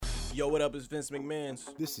Yo, what up? It's Vince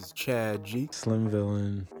McMahons. This is Chad G. Slim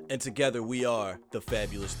Villain. And together we are the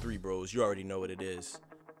Fabulous Three Bros. You already know what it is.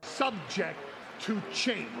 Subject to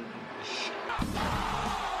change.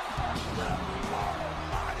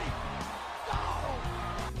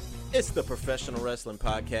 It's the Professional Wrestling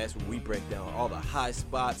Podcast where we break down all the high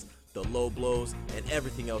spots, the low blows, and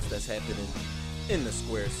everything else that's happening in the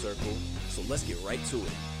square circle. So let's get right to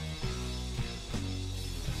it.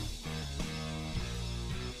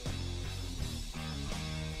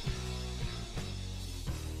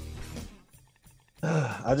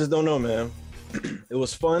 I just don't know, man. It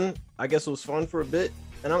was fun. I guess it was fun for a bit,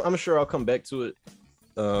 and I'm sure I'll come back to it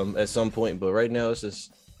at some point. But right now, it's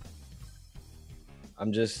just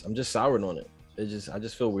I'm just soured on it. I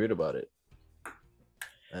just feel weird about it,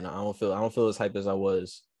 and I don't feel as hype as I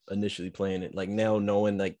was initially playing it. Like now,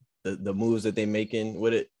 knowing like the moves that they making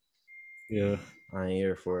with it. Yeah, I ain't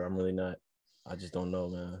here for it. I'm really not. I just don't know,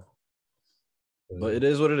 man. But it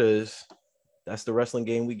is what it is. That's the wrestling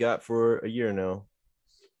game we got for a year now.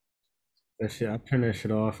 that shit. I turned that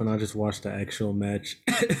shit off and I just watched the actual match.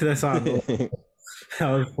 That's how I know.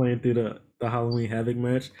 I was playing through the Halloween Havoc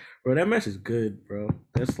match, bro. That match is good, bro.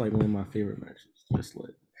 That's like one of my favorite matches. Just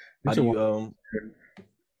lit.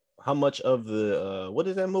 How much of the what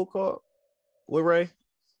is that mode called? What, Ray?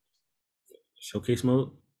 Showcase mode.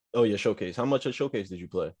 Oh yeah, Showcase. How much of Showcase did you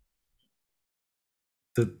play?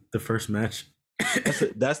 The first match.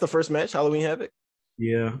 That's the first match, Halloween Havoc?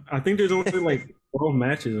 Yeah. I think there's only like 12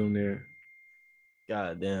 matches on there.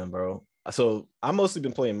 God damn, bro. So I mostly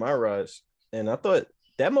been playing My Rise, and I thought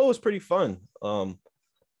that mode was pretty fun.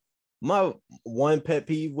 My one pet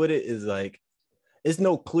peeve with it is like it's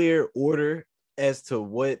no clear order as to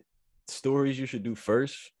what stories you should do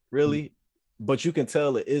first, really. But you can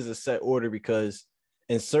tell it is a set order because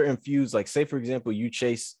in certain feuds, like say for example, you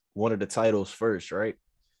chase one of the titles first, right?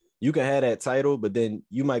 You can have that title, but then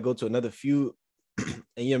you might go to another feud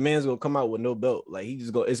and your man's gonna come out with no belt. Like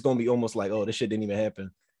it's gonna be almost like, oh, this shit didn't even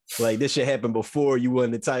happen. Like this shit happened before you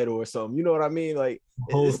won the title or something. You know what I mean? Like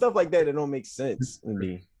it's stuff like that don't make sense to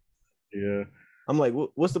me. Yeah. I'm like,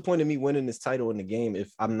 what's the point of me winning this title in the game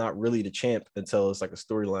if I'm not really the champ until it's like a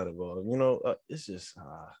storyline involved? You know, it's just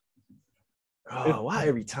why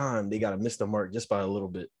every time they gotta miss the mark just by a little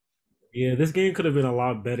bit. Yeah, this game could have been a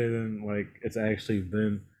lot better than like it's actually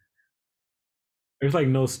been. There's like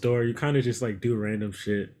no story. You kind of just like do random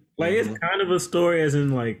shit. Like it's kind of a story, as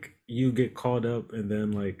in like you get called up and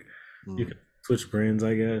then like you can switch brands,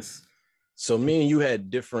 I guess. So me and you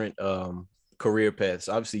had different career paths.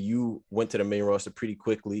 Obviously, you went to the main roster pretty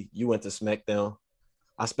quickly. You went to SmackDown.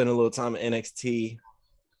 I spent a little time at NXT,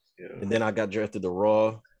 and then I got drafted to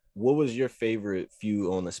Raw. What was your favorite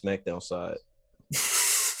feud on the SmackDown side?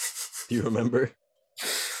 Do you remember?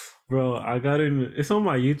 Bro, I got in. It's on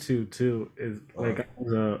my YouTube too. It's like I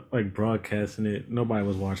was like broadcasting it. Nobody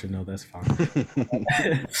was watching. No, that's fine.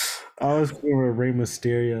 I was with Rey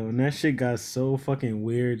Mysterio, and that shit got so fucking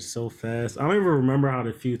weird so fast. I don't even remember how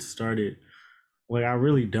the feud started. Like I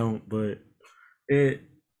really don't. But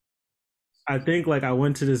I think like I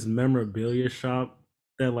went to this memorabilia shop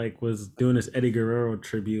that like was doing this Eddie Guerrero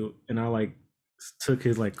tribute, and I like took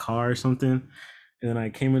his like car or something, and then I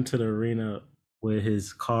came into the arena with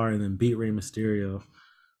his car and then beat Rey Mysterio.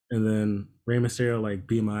 And then Rey Mysterio like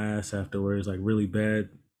beat my ass afterwards, like really bad,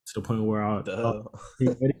 to the point where I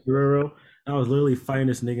Eddie Guerrero. I was literally fighting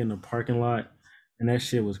this nigga in the parking lot, and that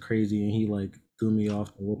shit was crazy. And he like threw me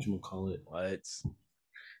off the whatchamacallit. What?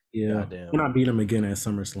 Yeah. Goddamn. And I beat him again at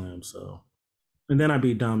SummerSlam, so. And then I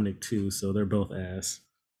beat Dominic too, so they're both ass.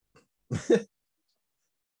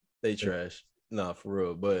 They trash. Nah, for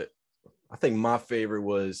real. But I think my favorite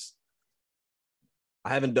was, I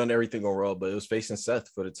haven't done everything on Raw, but it was facing Seth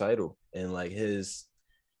for the title. And like his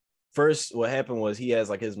first, what happened was he has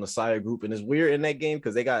like his Messiah group, and it's weird in that game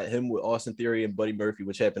because they got him with Austin Theory and Buddy Murphy,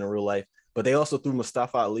 which happened in real life, but they also threw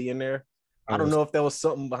Mustafa Ali in there. I don't know if that was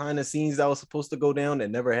something behind the scenes that was supposed to go down that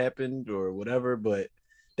never happened or whatever, but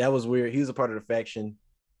that was weird. He was a part of the faction.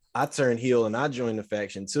 I turned heel and I joined the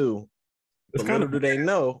faction too. But little do they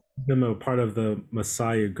know, I'm a part of the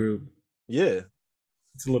Messiah group. Yeah.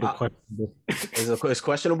 It's a little questionable. It's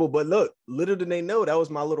questionable, but look, little did they know that was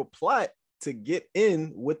my little plot to get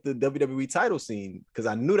in with the WWE title scene, because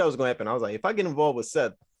I knew that was going to happen. I was like, if I get involved with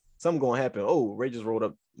Seth, something going to happen. Oh, Ray just rolled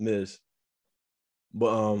up Miz.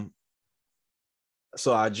 But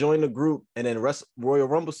so I joined the group, and then Royal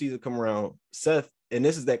Rumble season come around. Seth, and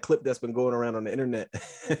this is that clip that's been going around on the internet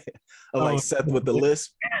of like Seth with the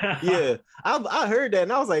lisp. Yeah, I heard that,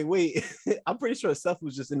 and I was like, wait, I'm pretty sure Seth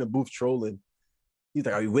was just in the booth trolling. He's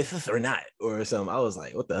like, are you with us or not? Or something. I was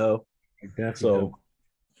like, what the hell? Exactly. So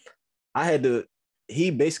I had to. He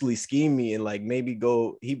basically schemed me and like maybe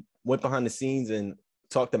go. He went behind the scenes and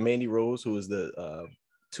talked to Mandy Rose, who was the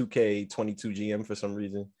 2K22 GM for some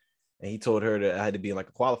reason, and he told her that I had to be in like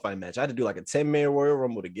a qualifying match. I had to do like a 10-man Royal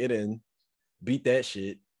Rumble to get in, beat that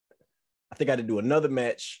shit. I think I had to do another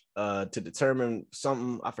match to determine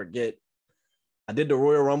something. I forget. I did the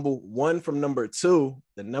Royal Rumble, won from number 2.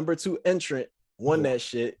 The number 2 entrant won that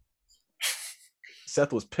shit.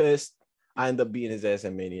 Seth was pissed. I ended up beating his ass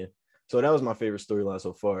at Mania. So that was my favorite storyline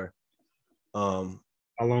so far. How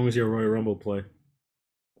long was your Royal Rumble play?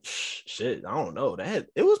 Shit, I don't know.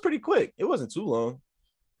 It was pretty quick. It wasn't too long.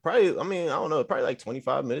 Probably, I mean, I don't know, probably like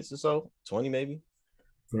 25 minutes or so, 20 maybe.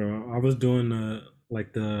 Bro, I was doing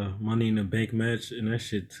the Money in the Bank match, and that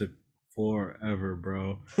shit took forever,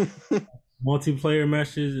 bro. Multiplayer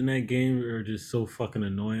matches in that game are just so fucking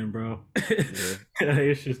annoying, bro. Yeah.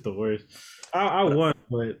 It's just the worst. I won,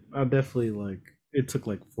 but I definitely it took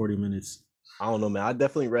like 40 minutes. I don't know, man. I'd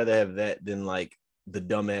definitely rather have that than like the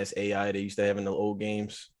dumbass AI they used to have in the old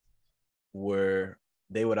games where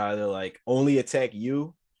they would either like only attack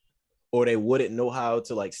you or they wouldn't know how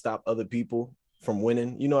to like stop other people from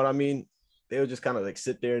winning. You know what I mean? They would just kind of like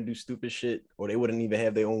sit there and do stupid shit, or they wouldn't even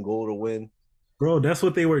have their own goal to win. Bro, that's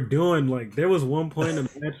what they were doing. Like, there was one point in the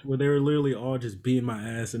match where they were literally all just beating my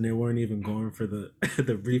ass, and they weren't even going for the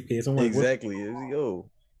the briefcase. I'm like, exactly. Yo,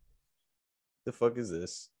 the fuck is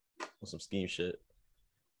this? Some scheme shit.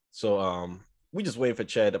 So, we just waiting for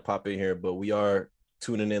Chad to pop in here, but we are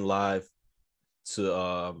tuning in live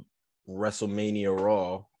to WrestleMania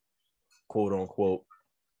Raw, quote unquote.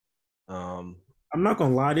 I'm not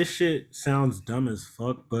gonna lie, this shit sounds dumb as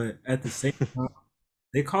fuck, but at the same time,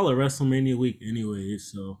 they call it WrestleMania week anyway,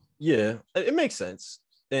 so yeah, it makes sense.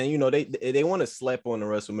 And you know, they want to slap on the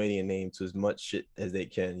WrestleMania name to as much shit as they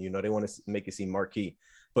can. You know, they want to make it seem marquee,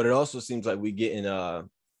 but it also seems like we getting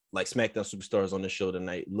like SmackDown superstars on the show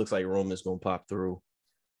tonight. It looks like Roman's gonna pop through,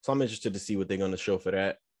 so I'm interested to see what they're gonna show for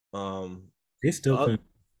that. They still couldn't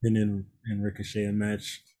been in Ricochet a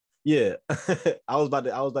match. Yeah, I was about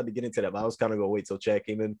to get into that, but I was kind of gonna wait till Chad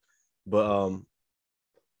came in. But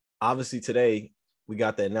obviously today we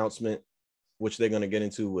got the announcement, which they're gonna get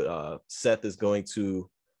into. Seth is going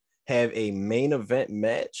to have a main event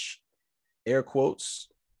match, air quotes,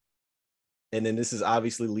 and then this is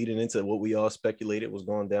obviously leading into what we all speculated was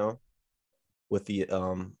going down with the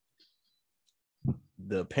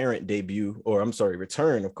apparent debut, or I'm sorry,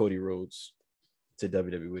 return of Cody Rhodes to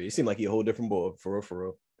WWE. It seemed like he a whole different boy, for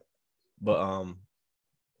real. But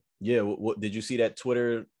yeah, what did you see that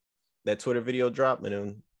Twitter video drop? And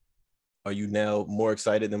then are you now more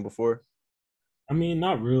excited than before? I mean,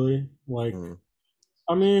 not really. Like,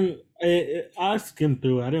 I mean, I skimmed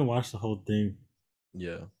through it. I didn't watch the whole thing.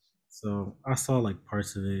 Yeah. So I saw like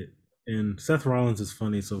parts of it, and Seth Rollins is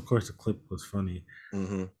funny, so of course the clip was funny.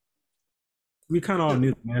 Mm-hmm. We kind of all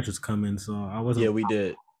knew the match was coming, so I wasn't. Yeah, we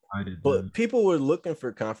did. But people were looking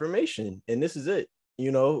for confirmation, and this is it.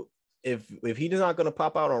 You know, if he's not going to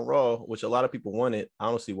pop out on Raw, which a lot of people wanted, I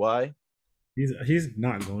don't see why. He's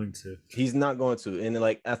not going to. He's not going to, and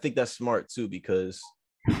like I think that's smart too, because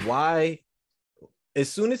why? As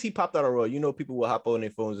soon as he popped out on Raw, you know, people will hop on their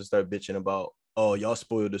phones and start bitching about, oh, y'all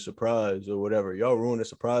spoiled the surprise or whatever. Y'all ruined the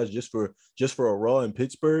surprise just for a Raw in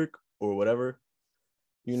Pittsburgh or whatever.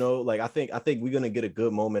 You know, like I think we're gonna get a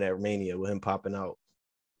good moment at Mania with him popping out.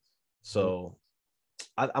 So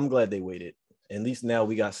I'm glad they waited. At least now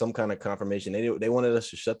we got some kind of confirmation. They wanted us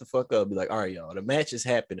to shut the fuck up, be like, all right, y'all, the match is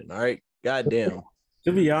happening. All right, goddamn.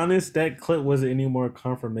 To be honest, that clip wasn't any more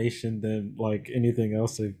confirmation than like anything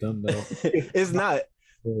else they've done, though. It's not.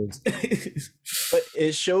 But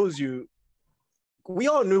it shows you. We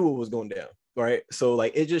all knew what was going down, right? So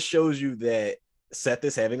like, it just shows you that Seth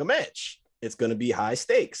is having a match. It's gonna be high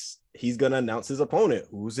stakes. He's gonna announce his opponent.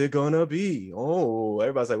 Who's it gonna be? Oh,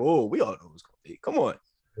 everybody's like, oh, we all know who's gonna be. Come on.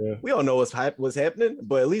 Yeah. We all know what's happening,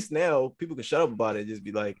 but at least now people can shut up about it and just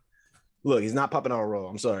be like, look, he's not popping out Raw.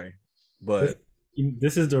 I'm sorry. But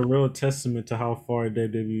this is the real testament to how far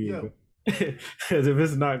WWE is. Because if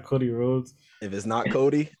it's not Cody Rhodes. If it's not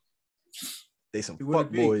Cody, they some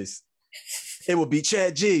fuck boys. It would be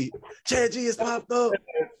Chad G. Chad G is popped up.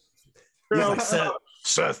 He's like,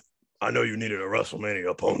 Seth, I know you needed a WrestleMania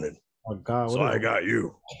opponent. Oh God, so I got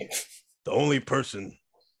you. The only person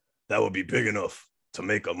that would be big enough to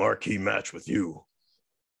make a marquee match with you.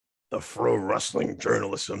 The pro wrestling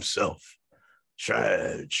journalist himself.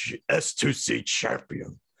 Chad G, S2C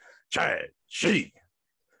champion. Chad G.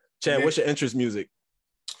 Chad, what's your interest music?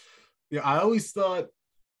 Yeah, I always thought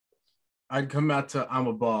I'd come out to I'm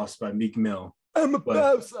a Boss by Meek Mill. I'm a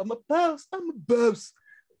boss.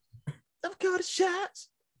 I've got a shot.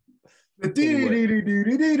 Chad G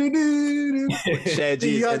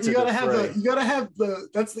You has entered gotta the have fray.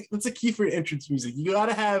 that's a key for entrance music. You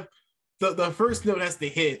gotta have the first note has to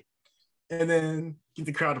hit, and then get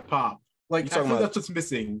the crowd to pop. Like You I talking feel about that's what's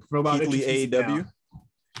missing for a lot of Keith Lee entrance music AEW? now.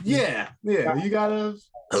 Yeah, you gotta.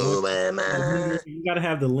 Oh man, You gotta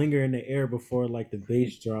have the linger in the air before like the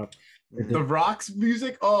bass drop. Mhm. The Rock's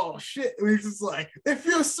music, oh shit! It's just like if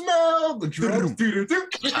you smell the drums,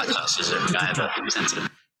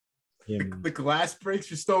 Yeah, man. the glass breaks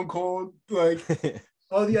for Stone Cold, like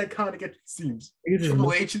all the iconic entrance themes. You just Triple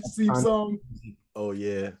miss H's theme iconic song. Oh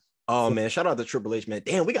yeah. Oh man, shout out to Triple H, man.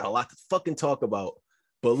 Damn, we got a lot to fucking talk about.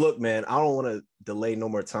 But look, man, I don't want to delay no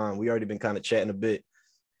more time. We already been kind of chatting a bit,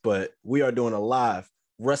 but we are doing a live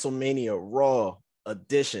WrestleMania Raw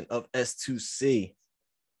edition of S2C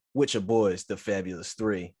with your boys, the Fabulous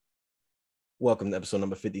Three. Welcome to episode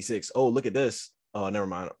number 56. Oh, look at this. Oh, never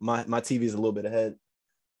mind. My TV is a little bit ahead,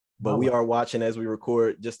 but we are watching as we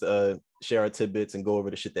record just to share our tidbits and go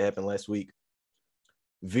over the shit that happened last week.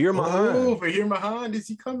 Veer Mahan. Oh, for Veer Mahan, is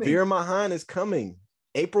he coming? Veer Mahan is coming.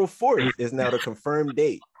 April 4th is now the confirmed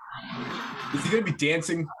date. Is he gonna be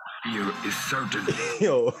dancing Fear is certain.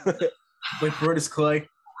 Yo. like Brodus Clay?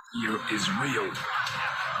 Fear is real.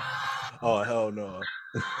 Oh, hell no.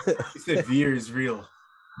 He said Veer is real.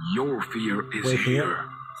 Your fear is Wait, here.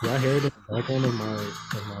 Do I hear it in the background of my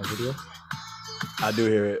video? I do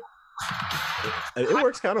hear it. It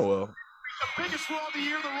works kind of well. The biggest Raw of the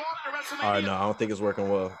year, the Raw to WrestleMania. All right, no, I don't think it's working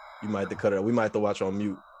well. You might have to cut it. We might have to watch on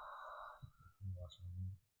mute.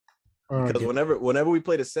 Because whenever we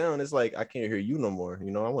play the sound, it's like I can't hear you no more.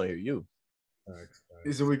 You know, I want to hear you.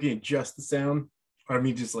 Is it we can adjust the sound? Or I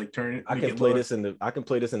mean, just like turn it. I can play this in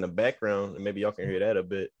the background, and maybe y'all can hear that a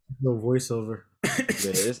bit. No voiceover. Yeah,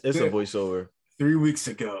 it's a voiceover. 3 weeks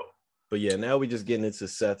ago. But yeah, now we just getting into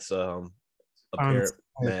Seth's apparent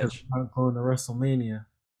match. I'm going to WrestleMania.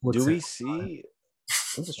 Do we see?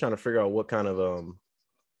 I'm just trying to figure out what kind of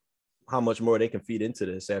how much more they can feed into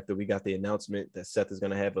this after we got the announcement that Seth is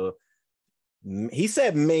going to have a. He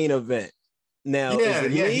said main event. Now, Yeah, is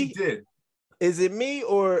it me? he did. Is it me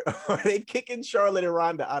or are they kicking Charlotte and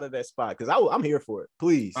Ronda out of that spot? Because I'm here for it.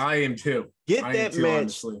 Please I am too. get I that am too, match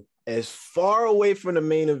honestly. as far away from the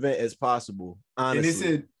main event as possible.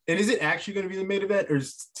 Honestly, And is it actually going to be the main event, or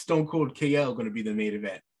is Stone Cold KL going to be the main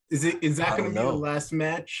event? Is that going to be the last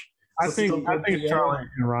match? I So think Stone Cold KL? Charlotte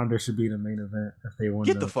and Ronda should be the main event if they win.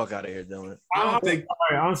 get the fuck out of here, Dylan.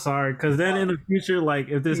 I'm sorry, because then in the future, like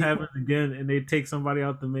if this happens again and they take somebody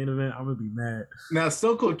out the main event, I'm gonna be mad. Now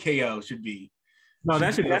Stone Cold KO should be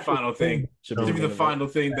That should be the final thing. Should Should be main the event. final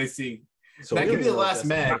thing they see. So That we could don't be the even know if last that's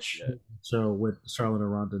match. yet. So with Charlotte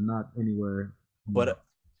and Ronda, not anywhere. But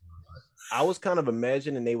I was kind of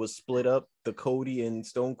imagining they would split up the Cody and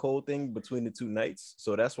Stone Cold thing between the two nights.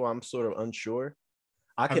 So that's why I'm sort of unsure.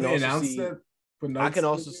 I Have can they also announced see. that? I can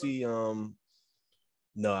also see.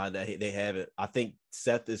 No, they haven't. I think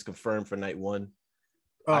Seth is confirmed for night one.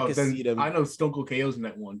 I Oh, can then see them. I know Stone Cold KO's in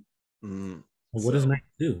that one. What does Night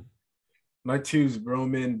do? Night two's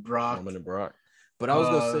Roman, Brock, Roman and Brock. But I was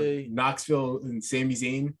gonna say Knoxville and Sami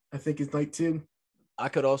Zayn. I think is night two. I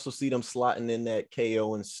could also see them slotting in that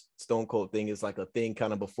KO and Stone Cold thing is like a thing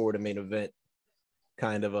kind of before the main event,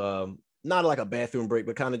 kind of not like a bathroom break,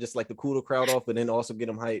 but kind of just like to cool the crowd off, but then also get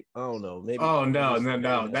them hype. I don't know, maybe. Oh no.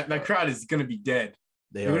 That crowd is gonna be dead.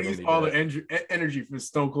 They They're are gonna gonna use be all dead. the energy for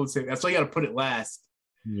Stone Cold. That's why you got to put it last.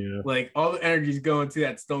 Yeah. Like all the energy is going to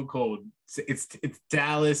that Stone Cold. It's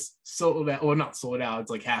Dallas sold out. Well, not sold out.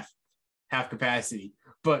 It's like half capacity.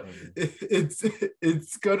 But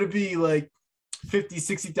it's gonna be like 50,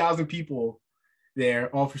 60,000 people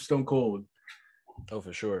there, all for Stone Cold. Oh,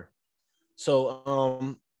 for sure.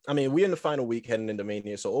 So, I mean, we're in the final week heading into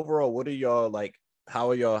Mania. So overall, what are y'all like? How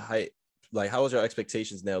are y'all hype? Like, how is your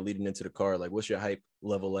expectations now leading into the card? Like, what's your hype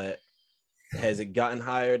level at? Has it gotten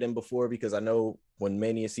higher than before? Because I know when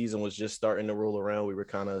Mania season was just starting to roll around, we were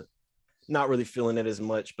kind of not really feeling it as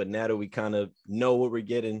much. But now that we kind of know what we're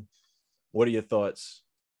getting, what are your thoughts?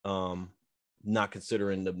 Not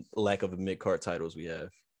considering the lack of mid-card titles we have.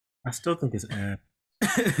 I still think it's ad.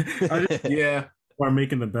 Yeah. We're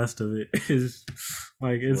making the best of it. It's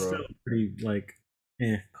like it's Bro. still pretty like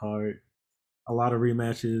card. A lot of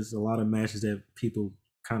rematches, a lot of matches that people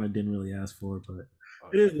kind of didn't really ask for, but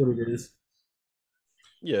it is what it is.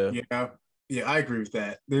 Yeah. Yeah, I agree with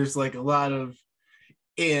that. There's like a lot of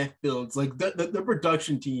builds. Like the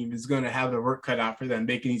production team is going to have their work cut out for them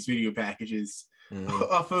making these video packages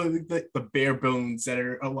off of the bare bones that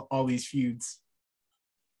are all these feuds.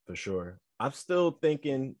 For sure. I'm still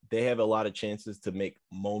thinking they have a lot of chances to make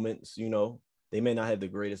moments, you know, they may not have the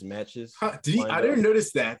greatest matches. I didn't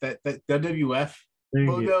notice that WWF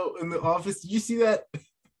logo in the office. Did you see that?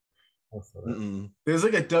 There's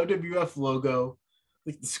like a WWF logo,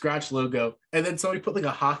 like the scratch logo, and then somebody put like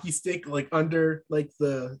a hockey stick like under like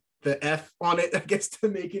the F on it, I guess, to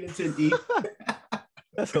make it into an E.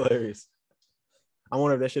 That's hilarious. I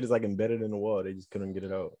wonder if that shit is like embedded in the wall. They just couldn't get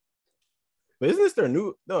it out. But isn't this their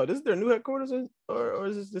new? No, this is their new headquarters, or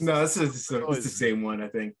is this? No, it's the same one. I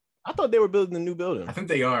think. I thought they were building a new building. I think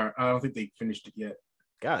they are. I don't think they finished it yet.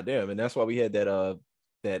 God damn, and that's why we had that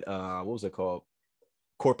what was it called?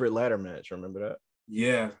 Corporate ladder match. Remember that?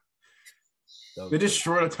 Yeah. They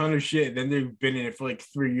destroyed a ton of shit. Then they've been in it for like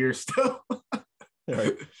 3 years still.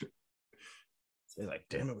 Right. They're like,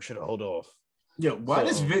 damn it, we should have held off. Yo, why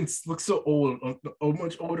does Vince look so old,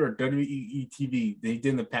 much older at WWE TV than he did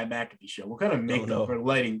in the Pat McAfee show? What kind of makeup or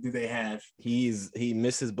lighting do they have? He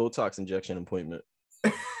missed his Botox injection appointment.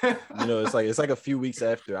 It's like a few weeks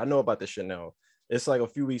after. I know about this shit now. It's like a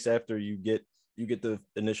few weeks after you get the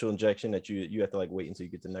initial injection that you have to like wait until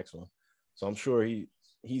you get the next one. So I'm sure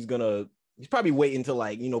he's probably waiting until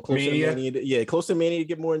like close to Mania. Close to Mania to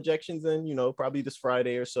get more injections. And probably this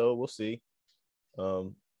Friday or so. We'll see.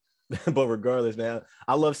 But regardless, man,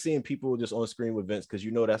 I love seeing people just on screen with Vince because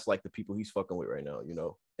that's like the people he's fucking with right now,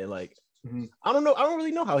 and like I don't know, I don't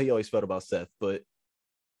really know how he always felt about Seth, but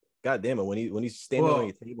god damn it, when he's standing on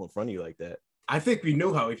your table in front of you like that. I think we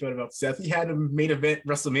know how he felt about Seth. He had a main event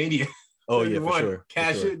WrestleMania. Oh yeah, for sure.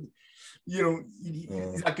 Cash in,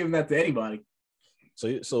 he's not giving that to anybody.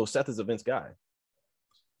 So Seth is a Vince guy.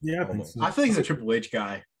 Yeah, I think so. I think he's a Triple H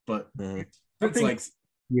guy, but I think Vince likes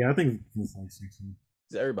him.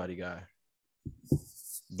 He's an everybody guy.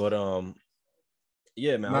 But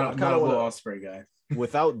yeah, man, I kind of want an Ospreay guy.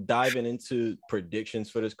 Without diving into predictions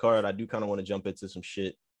for this card, I do kind of want to jump into some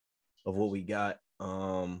shit of what we got.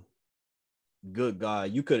 Good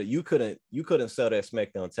God, you couldn't sell that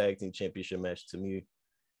SmackDown Tag Team Championship match to me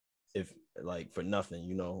if like for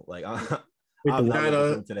nothing, like I'm not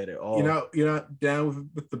into that at all. You're not down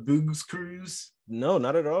with the Boogs Cruise? No,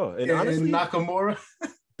 not at all. And honestly, Nakamura,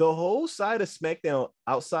 the whole side of SmackDown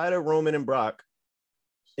outside of Roman and Brock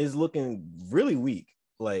is looking really weak.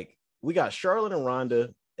 Like we got Charlotte and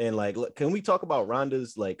Ronda. And like, can we talk about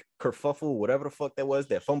Ronda's like kerfuffle, whatever the fuck that was,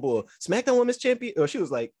 that fumble, SmackDown Women's Champion? Or she was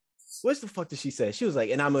like, what the fuck did she say? She was like,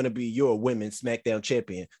 and I'm going to be your women's SmackDown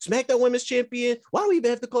champion. SmackDown Women's Champion? Why do we even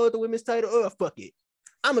have to call it the women's title? Oh, fuck it.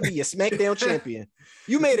 I'm going to be your SmackDown champion.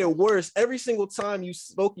 You made it worse every single time you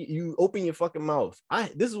spoke, you open your fucking mouth.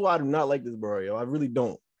 This is why I do not like this bro, yo. I really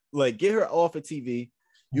don't. Like, get her off of TV.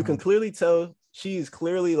 You can clearly tell she is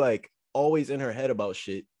clearly like always in her head about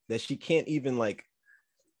shit that she can't even like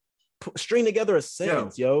string together a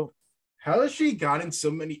sentence, yo. How has she gotten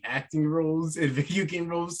so many acting roles and video game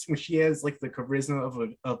roles when she has like the charisma of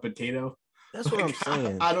a potato? That's what I'm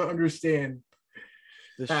saying. I don't understand.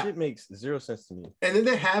 This shit makes zero sense to me. And then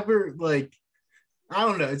they have her like, I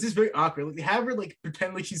don't know. It's just very awkward. Like they have her like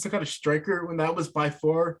pretend like she's some kind of striker when that was by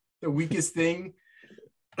far the weakest thing,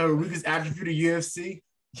 or weakest attribute of UFC.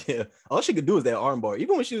 Yeah, all she could do is that armbar.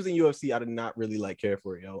 Even when she was in UFC, I did not really like care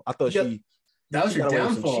for it, yo. I thought that was her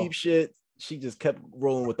downfall. Some cheap shit. She just kept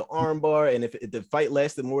rolling with the armbar, and if the fight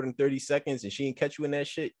lasted more than 30 seconds and she didn't catch you in that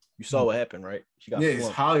shit, you saw what happened, right? She got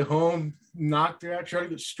Holly Holm knocked her out. Tried to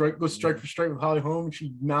go strike for strike with Holly Holm, and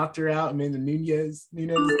she knocked her out. And then the Nunez.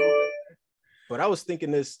 But I was thinking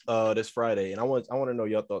this Friday, and I want to know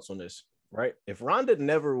your thoughts on this, right? If Ronda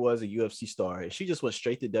never was a UFC star and she just went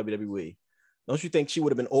straight to WWE, don't you think she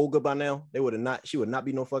would have been Olga by now? She would not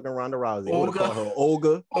be no fucking Ronda Rousey. They would have called her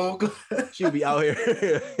Olga. She would be out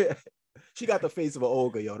here. She got the face of an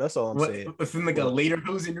Olga, yo. That's all I'm saying. Within like a later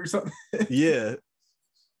Hosen or something. Yeah.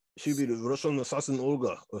 She'd be the Russian assassin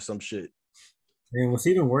Olga or some shit. And what's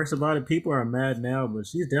even worse about it, people are mad now, but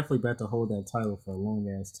she's definitely about to hold that title for a long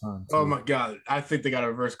ass time. Too. Oh my God. I think they got a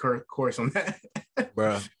reverse course on that.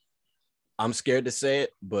 Bruh. I'm scared to say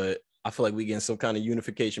it, but I feel like we getting some kind of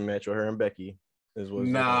unification match with her and Becky.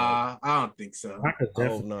 Nah, I don't think so. I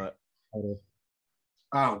hope not.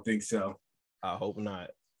 I don't think so. I hope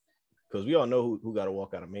not. Because we all know who got to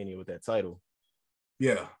walk out of Mania with that title.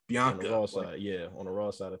 Yeah, Bianca. On the Raw side, on the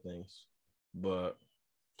Raw side of things. But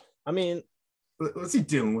I mean, what's he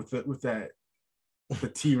doing with the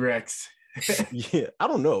T-Rex? Yeah, I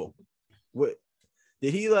don't know. What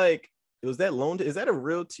did he like? Was that loaned? Is that a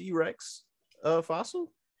real T-Rex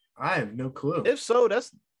fossil? I have no clue. If so,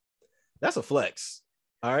 that's a flex.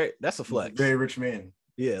 All right, that's a flex. Very rich man.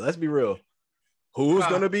 Yeah, let's be real. Who's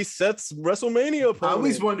gonna be Seth's WrestleMania opponent? I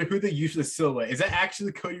always wonder who they usually silhouette. Is that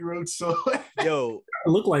actually Cody Rhodes silhouette? Yo, I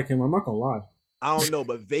look like him. I'm not gonna lie. I don't know,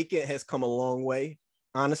 but Vacant has come a long way.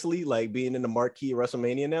 Honestly, like being in the marquee of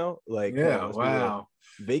WrestleMania now, like come Yeah, on, let's be real. wow.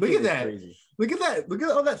 Vacant Look at is that. crazy. Look at that. Look at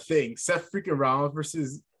all that thing. Seth freaking Rollins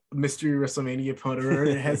versus mystery WrestleMania opponent.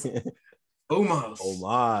 It has Omos.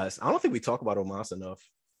 Omos. I don't think we talk about Omos enough.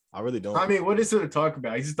 I really don't. I mean, what is there to talk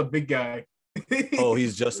about? He's just a big guy. Oh,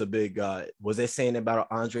 he's just a big guy. Was they saying about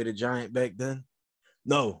Andre the Giant back then?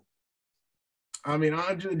 No. I mean,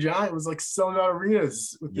 Andre the Giant was like selling out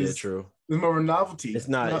arenas with Yeah, this. true. It's more of a novelty. It's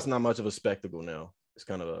not much of a spectacle now. It's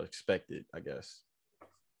kind of expected, I guess.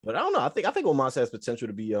 But I don't know. I think Omos has potential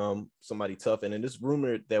to be somebody tough. And then this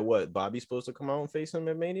rumored that Bobby's supposed to come out and face him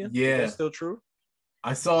at Mania. Yeah, is that still true?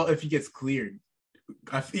 I saw if he gets cleared.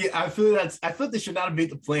 I feel they should not have made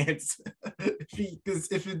the plans because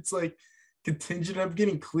if it's like contingent of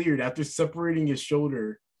getting cleared after separating his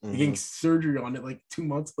shoulder, and getting surgery on it like 2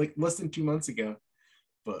 months, like less than 2 months ago.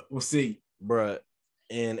 But we'll see, bruh.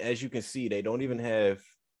 And as you can see, they don't even have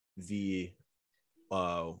the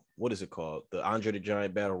what is it called? The Andre the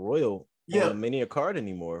Giant Battle Royal on the Mania card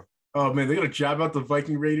anymore. Oh man, they're gonna job out the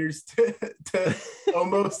Viking Raiders to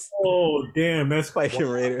almost. Oh damn, that's Viking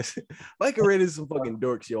Raiders. Viking Raiders some fucking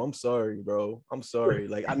dorks, yo. I'm sorry, bro. I'm sorry.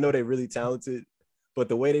 Like I know they're really talented, but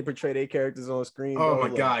the way they portray their characters on screen. Oh bro,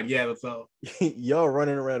 my god, yeah, that's all. Y'all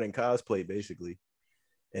running around in cosplay basically,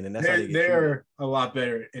 and then that's how they're a lot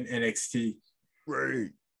better in NXT.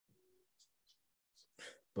 Right.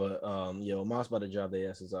 But Moss about to job their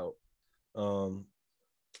asses out.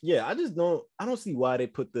 Yeah, I don't see why they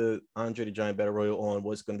put the Andre the Giant Battle Royal on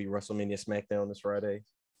what's going to be WrestleMania SmackDown this Friday.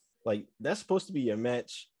 Like, that's supposed to be a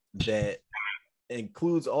match that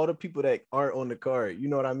includes all the people that aren't on the card, you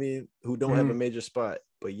know what I mean, who don't have a major spot,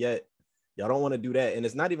 but yet y'all don't want to do that. And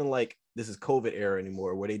it's not even like this is COVID era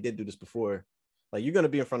anymore where they did do this before. Like, you're going to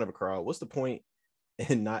be in front of a crowd. What's the point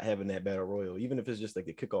in not having that Battle Royal, even if it's just like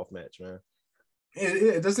a kickoff match, man?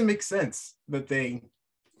 It doesn't make sense that they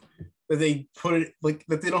put it like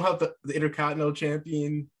that. They don't have the Intercontinental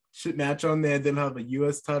Championship match on there. They don't have a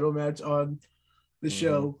U.S. title match on the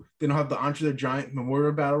show. They don't have the Andre the Giant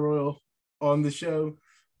Memorial Battle Royal on the show.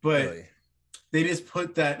 But they just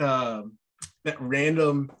put that that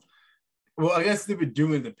random. Well, I guess they've been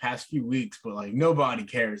doing it the past few weeks, but like nobody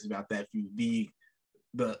cares about that feud.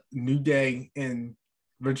 The New Day and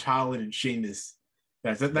Rich Holland and Sheamus.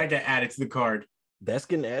 That got added to the card. That's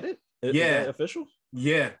getting added? Is that official?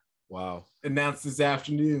 Yeah. Wow. Announced this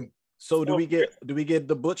afternoon. So do we get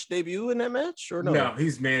the Butch debut in that match or no? No,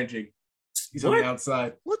 he's managing. He's on the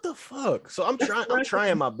outside. What the fuck? So I'm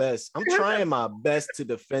trying my best. I'm trying my best to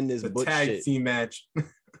defend this Butch tag shit. Team match.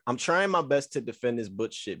 I'm trying my best to defend this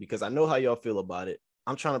Butch shit because I know how y'all feel about it.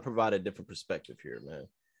 I'm trying to provide a different perspective here, man.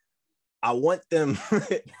 I want them.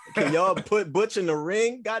 Can y'all put Butch in the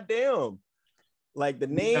ring? Goddamn. Like the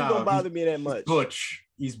name don't bother me that much. Butch.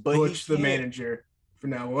 He's Butch the manager for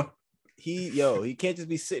now on. He can't just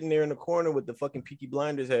be sitting there in the corner with the fucking Peaky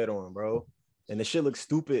Blinders head on, bro. And the shit looks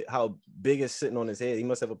stupid how big it's sitting on his head. He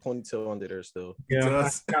must have a ponytail under there still. Yeah,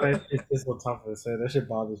 it's what tough to say. That shit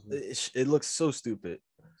bothers me. It looks so stupid.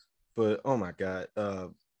 But oh my god.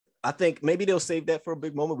 I think maybe they'll save that for a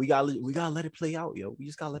big moment. We gotta let it play out, yo. We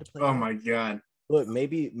just gotta let it play out. Oh my god. Look,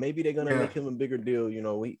 maybe they're gonna make him a bigger deal. You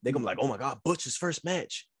know, they're gonna be like, oh my god, Butch's first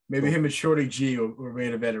match. Maybe him and Shorty G were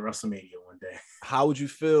main event at WrestleMania one day. How would you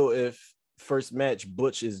feel if first match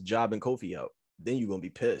Butch is jobbing Kofi out? Then you're gonna be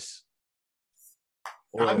pissed.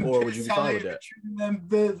 Or would you be fine with that? Them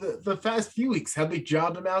the past few weeks, how they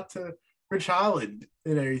jobbed him out to Rich Holland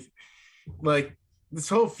and everything. Like this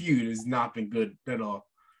whole feud has not been good at all.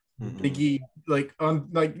 Mm-hmm.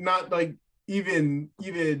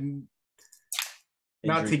 Even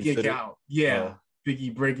not taking account. Yeah.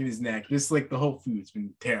 Biggie breaking his neck. Just like the whole feud's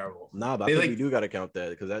been terrible. Nah, but I think we do gotta count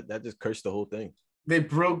that because that just cursed the whole thing. They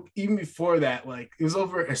broke even before that, like it was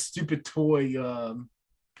over a stupid toy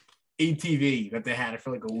ATV that they had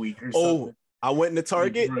for like a week or something. Oh, I went into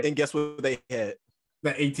Target and guess what they had?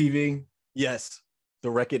 That ATV? Yes.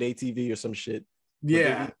 The Wreck-It ATV or some shit.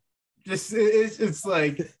 Yeah. Just it's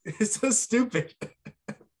like it's so stupid.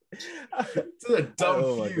 It's a dumb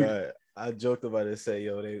feud. My god. I joked about it. Say,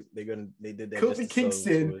 yo, they did that. Kofi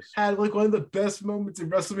Kingston had like one of the best moments in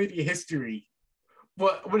WrestleMania history.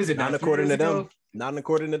 What is it? Not according to them. Not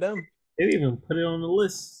according to them. They didn't even put it on the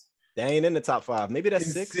list. They ain't in the top 5. Maybe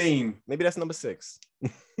that's insane. 6. Maybe that's number 6.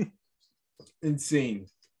 Insane.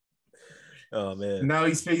 Oh man. Now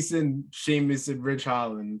he's facing Sheamus and Rich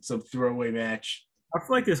Holland, some throwaway match. I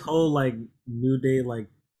feel like this whole like New Day, like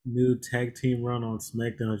new tag team run on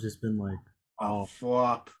SmackDown has just been like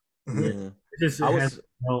flop. Mm-hmm. It hasn't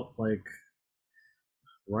felt like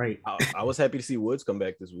right. I was happy to see Woods come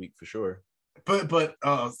back this week for sure.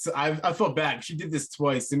 So I felt bad. She did this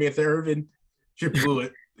twice. Samantha Irvin, she blew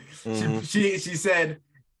it. She said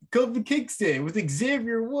Kofi Kingston with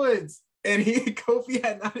Xavier Woods, and Kofi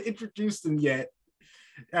had not introduced him yet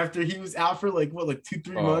after he was out for like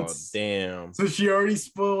 2-3 months. Damn. So she already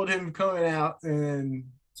spoiled him coming out, and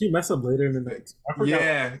she messed up later in the night.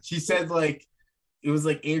 Yeah, she said like it was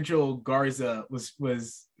like Angel Garza was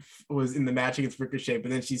in the match against Ricochet,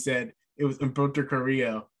 but then she said it was Humberto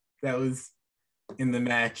Carrillo that was in the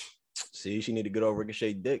match. See, she need to get over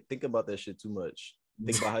Ricochet dick. Think about that shit too much.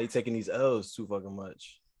 Think about how you taking these L's too fucking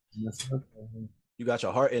much. You got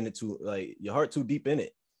your heart in it too, like your heart too deep in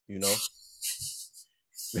it, you know.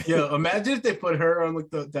 Yeah, imagine if they put her on like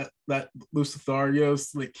that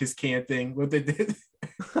Luciferios like kiss can thing. What they did,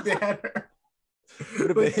 they had her.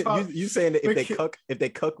 You saying that if they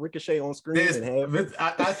cuck Ricochet on screen and have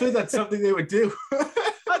I think that's something they would do.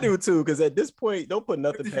 I do too, because at this point, don't put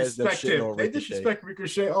nothing past them shit on Ricochet. They disrespect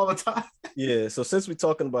Ricochet all the time. Yeah, so since we're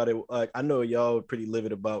talking about it, like I know y'all are pretty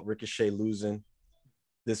livid about Ricochet losing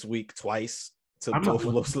this week twice to both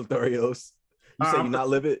Los Lotharios. You say you're not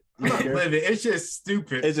livid? I'm not livid. It's just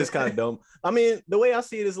stupid. It's just kind of dumb. I mean, the way I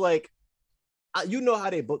see it is like, you know how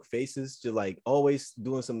they book faces, just like always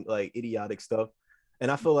doing some like idiotic stuff. And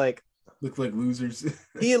I feel like look like losers.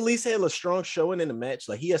 He at least had a strong showing in the match.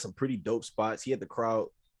 Like he had some pretty dope spots. He had the crowd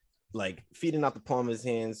like feeding out the palm of his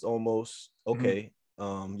hands almost. Okay.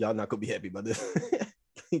 Y'all not gonna be happy about this.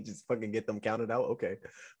 He just fucking get them counted out. Okay.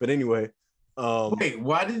 But anyway. Wait,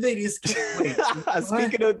 why did they just wait?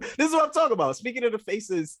 Speaking of this is what I'm talking about. Speaking of the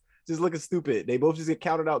faces just looking stupid, they both just get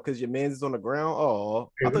counted out because your man's is on the ground.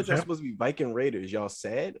 Oh, I thought y'all supposed to be Viking Raiders. Y'all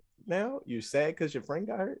sad now? You sad because your friend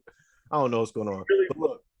got hurt? I don't know what's going on. But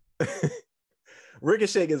look,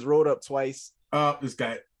 Ricochet gets rolled up twice. This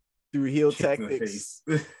guy through heel tactics.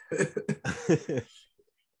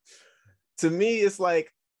 To me, it's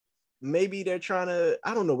like maybe they're trying to,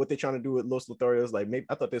 I don't know what they're trying to do with Los Lotharios. Like maybe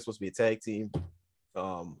I thought they're supposed to be a tag team.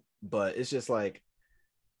 But it's just like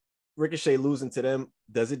Ricochet losing to them.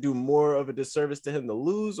 Does it do more of a disservice to him to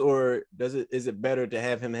lose, or is it better to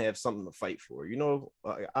have him have something to fight for? You know,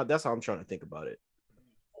 that's how I'm trying to think about it.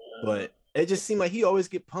 But it just seemed like he always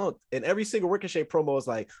get punked, and every single Ricochet promo is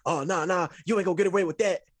like, "Oh nah, you ain't gonna get away with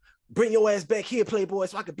that. Bring your ass back here, Playboy,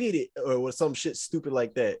 so I can beat it," or some shit stupid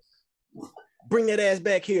like that. Bring that ass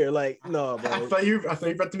back here, like no. Bro. I thought you were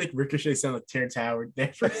about to make Ricochet sound like Terrence Howard.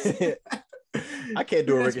 I can't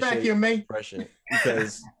do a Ricochet impression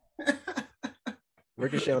because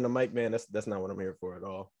Ricochet on the mic, man. That's not what I'm here for at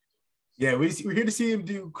all. Yeah, we're here to see him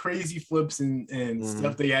do crazy flips and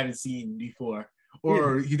stuff that you haven't seen before.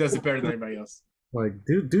 Or he does it better than everybody else. Like,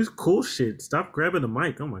 dude, do cool shit. Stop grabbing the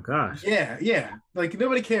mic. Oh my gosh. Yeah. Like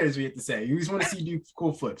nobody cares what you have to say. You just want to see you do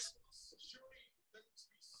cool flips.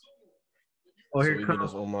 Oh, here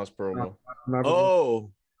comes Omar's promo. I'm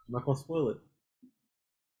not gonna spoil it.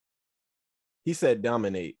 He said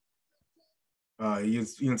dominate. He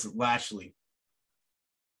was Lashley.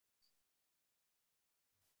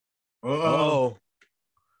 Oh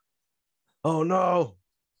no.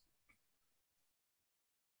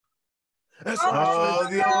 That's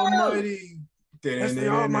the Almighty. That's the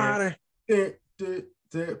Almighty.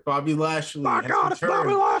 Bobby Lashley. My God, it's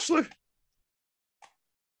Bobby Lashley.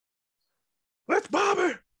 Let's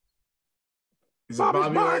Bobby. Is it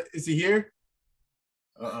Bobby? Is he here?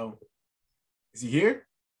 Uh-oh. Is he here?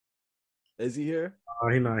 Is he here? Oh,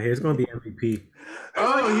 he's not here. It's gonna be MVP.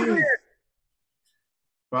 Oh, here.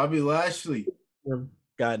 Bobby Lashley.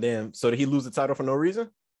 Goddamn. So did he lose the title for no reason?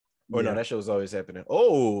 Or no, that show was always happening.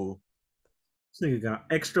 Oh. This nigga got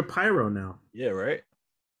extra pyro now. Yeah, right.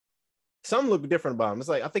 Some look different about him. It's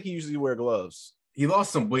like I think he usually wear gloves. He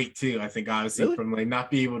lost some weight too, I think, honestly, really? From like not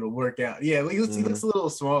being able to work out. Yeah, he looks a little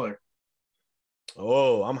smaller.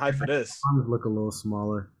 Oh, I'm hyped for this. I'm look a little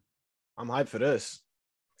smaller. I'm hyped for this.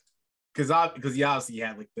 Because he obviously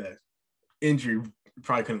had like the injury,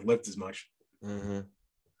 probably couldn't lift as much. Mm-hmm.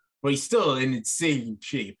 But he's still in insane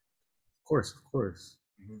shape. Of course.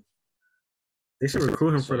 Mm-hmm. They should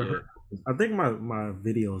recruit him for the. I think my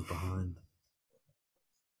video is behind.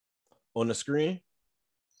 On the screen?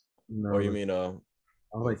 No. Or you mean I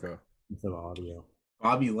like for the audio.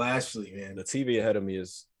 Bobby Lashley, man. The TV ahead of me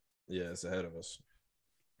is it's ahead of us.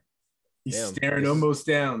 He's staring almost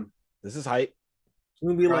down. This is hype. It's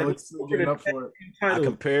gonna be like up for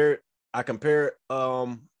it. I compared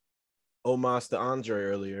Omos to Andre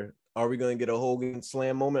earlier. Are we gonna get a Hogan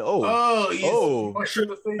slam moment?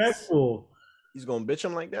 He's gonna bitch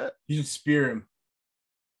him like that? You just spear him.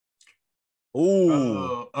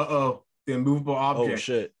 Ooh. The immovable object. Oh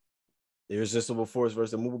shit. Irresistible force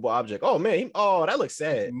versus a movable object. Oh man, oh that looks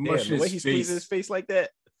sad. Mush Damn, the way his he squeezes his face. face like that.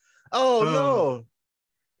 Oh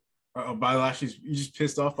no. Bobby Lashley's you just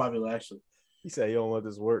pissed off Bobby Lashley. He said he don't want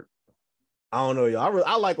this work. I don't know, y'all.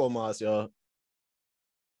 I like Omos, y'all.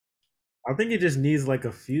 I think it just needs like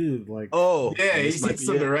a feud. Like, Oh Yeah, this he's might in be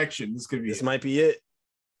some it. direction. This could be This it. might be it.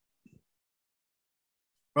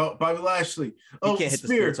 Oh, Bobby Lashley. He Oh, can't hit the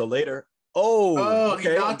spear. spear until later. Oh, Oh,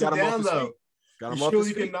 okay. he knocked Got it him off down his though. feet. Got You him off sure his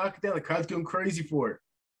you can feet. knock it down? The crowd's going crazy for it.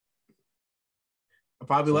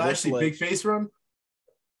 Bobby So Lashley, looks like- big face run.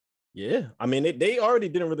 Yeah, I mean they already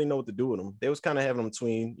didn't really know what to do with him. They was kind of having him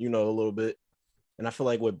tween, a little bit. And I feel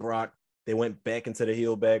like with Brock, they went back into the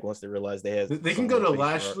heel bag once they realized they had. They can someone go to face Brock.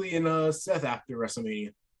 Lashley and Seth after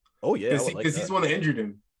WrestleMania Oh yeah, I because would like he's that. the one that injured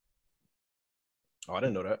him. Oh, I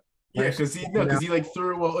didn't know that. Yeah, because he like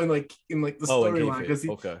threw in the Oh, in storyline kayfabe. because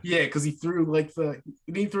Okay. because he threw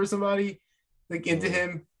he threw somebody like into Mhm.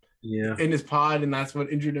 him yeah, in his pod and that's what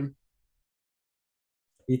injured him.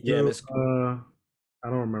 he Yeah, threw. that's cool. I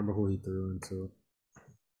don't remember who he threw into.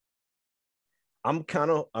 I'm kind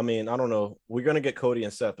of. I mean, I don't know. We're gonna get Cody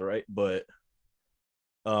and Seth, right? But,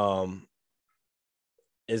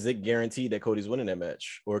 is it guaranteed that Cody's winning that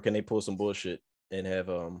match, or can they pull some bullshit and have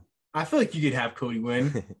I feel like you could have Cody win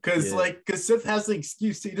because Yeah. because Seth has the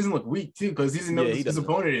excuse too. He doesn't look weak too because he doesn't know Yeah, who he his doesn't.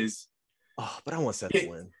 opponent is. Oh, but I want Seth Yeah, to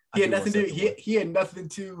win. He had nothing to. He had nothing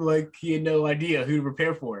to he had no idea who to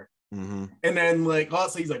prepare for. Mm-hmm. And then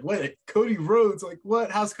also he's like, what? Cody Rhodes? Like what?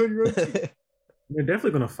 How's Cody Rhodes? They're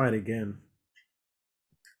definitely gonna fight again.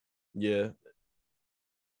 Yeah.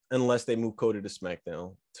 Unless they move Cody to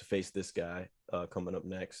SmackDown to face this guy coming up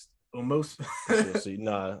next. Almost. We'll see.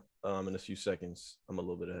 Nah, in a few seconds. I'm a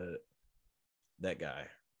little bit ahead. That guy,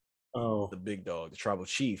 Oh, the big dog, the tribal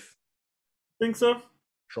chief, think so?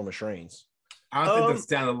 Strowman Reigns. I don't think that's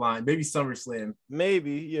down the line. Maybe SummerSlam.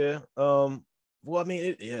 Maybe, yeah. Well, I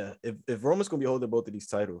mean, If Roman's gonna be holding both of these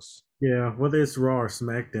titles, Yeah, whether it's Raw or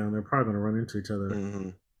SmackDown, they're probably gonna run into each other.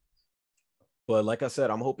 mhm. But like I said,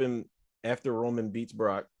 I'm hoping after Roman beats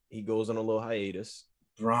Brock, he goes on a little hiatus,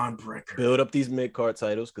 Braun Breaker. build up these mid-card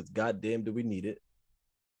titles, because goddamn do we need it.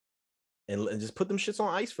 And just put them shits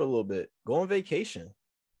on ice for a little bit. Go on vacation.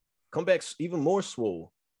 Come back even more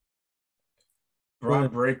swole. Braun Yeah.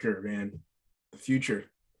 Breaker, man. The future.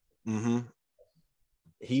 Mm-hmm.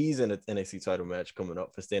 He's in an NXT title match coming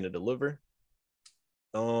up for Stand and Deliver.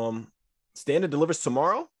 Stand and Delivers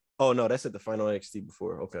tomorrow? Oh no, that's at the final NXT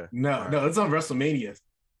before. Okay. No, it's on WrestleMania.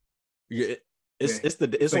 Yeah, it's It's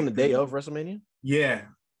on like the day the- of WrestleMania. Yeah.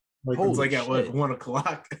 Like, Holy It's like at shit. 1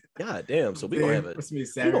 o'clock. God damn. So we're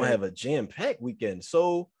gonna have a jam-packed weekend.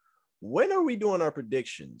 So when are we doing our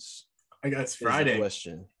predictions? I guess Is the Friday.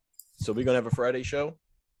 question. So we're gonna have a Friday show?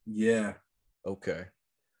 Yeah. Okay.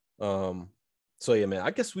 So yeah, man,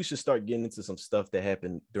 I guess we should start getting into some stuff that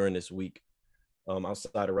happened during this week.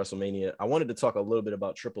 Outside of WrestleMania. I wanted to talk a little bit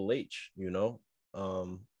about Triple H, Do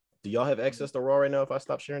y'all have access to Raw right now if I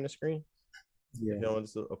stop sharing the screen? yeah.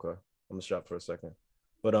 Okay. I'm gonna stop for a second.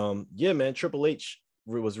 But yeah, man, Triple H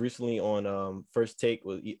was recently on First Take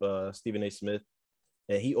with Stephen A. Smith,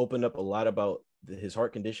 and he opened up a lot about his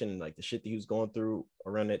heart condition and like the shit that he was going through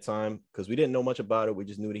around that time, because we didn't know much about it. We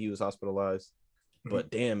just knew that he was hospitalized. Mm-hmm. But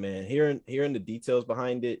damn, man, hearing the details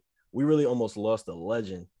behind it, we really almost lost a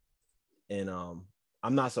legend. And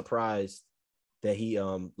I'm not surprised that he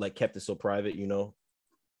kept it so private,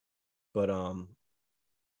 But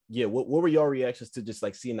yeah, what were y'all reactions to just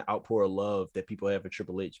like seeing the outpour of love that people have for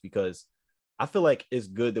Triple H? Because I feel like it's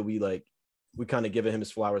good that we kind of giving him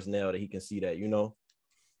his flowers now that he can see that,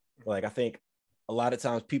 Like I think a lot of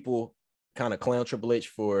times people kind of clown Triple H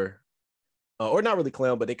for, or not really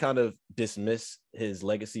clown, but they kind of dismiss his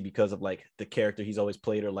legacy because of like the character he's always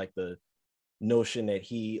played, or like the notion that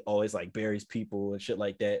he always like buries people and shit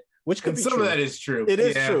like that, which could And be some true. of that is true. It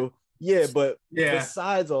is true. Yeah, but Yeah.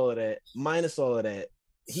 besides all of that, minus all of that,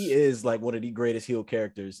 he is like one of the greatest heel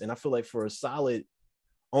characters. And I feel like for a solid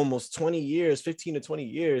almost 20 years, 15 to 20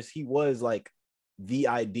 years, he was like the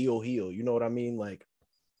ideal heel. You know what I mean? Like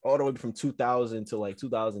all the way from 2000 to like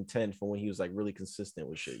 2010 from when he was like really consistent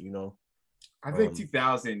with shit, I think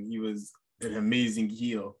 2000, he was an amazing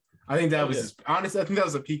heel. I think that was honestly, I think that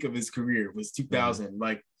was the peak of his career, was 2000.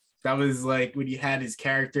 Like that was like when he had his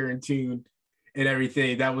character in tune and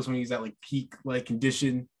everything. That was when he was at like peak like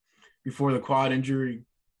condition before the quad injury.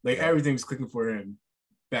 Like everything was clicking for him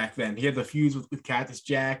back then. He had the feuds with Cactus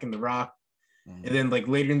Jack and The Rock. And then like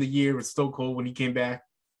later in the year with Stone Cold when he came back.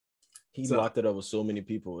 He locked it up with so many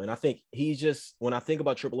people. And I think when I think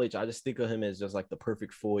about Triple H, I just think of him as just like the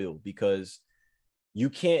perfect foil, because you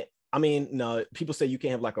can't, no, people say you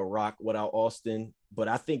can't have like a Rock without Austin, But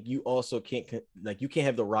I think you also can't you can't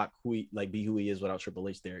have The Rock be who he is without Triple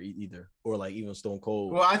H there either, or like even Stone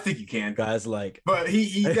Cold. Well, I think you can, guys like. but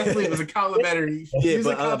he definitely was a complimentary. Yeah,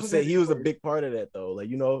 but I'm saying he was a big part of that though. Like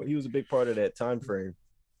he was a big part of that time frame,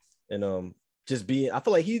 and just being. I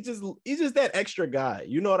feel like he's just that extra guy.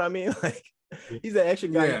 You know what I mean? Like he's that extra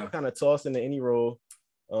guy you kind of toss into any role.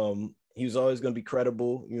 He was always going to be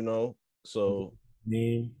credible. So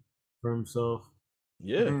name for himself.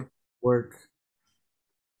 Yeah, work.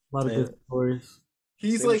 A lot of good stories.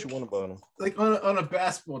 He's like on a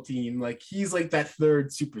basketball team, like he's like that third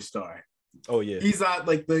superstar. Oh yeah. He's not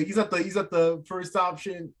the first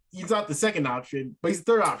option. He's not the second option, but he's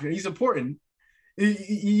the third option. He's important.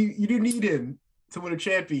 You do need him to win a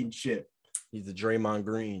championship. He's the Draymond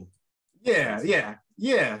Green. Yeah.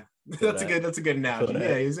 That's a good analogy.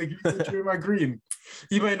 Yeah, he's like Draymond Green.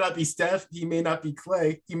 He may not be Steph, he may not be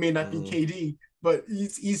Clay, he may not be KD, but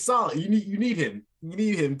he's solid. You need him. You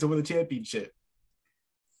need him to win the championship.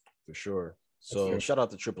 For sure. So shout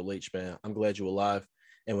out to Triple H, man. I'm glad you're alive.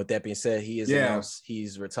 And with that being said, he is announced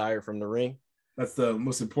he's retired from the ring. That's the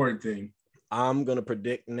most important thing. I'm gonna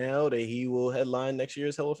predict now that he will headline next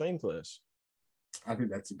year's Hall of Fame class. I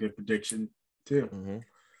think that's a good prediction too.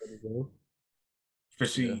 Mm-hmm.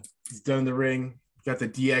 Especially he's done the ring, got the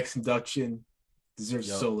DX induction,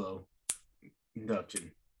 deserves solo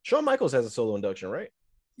induction. Shawn Michaels has a solo induction, right?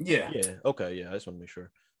 Yeah. Yeah. Okay. Yeah. I just want to make sure.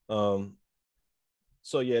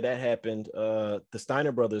 So yeah, that happened. The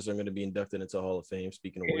Steiner brothers are going to be inducted into Hall of Fame.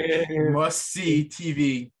 Speaking of which, must see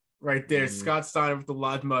TV right there. Scott Steiner with the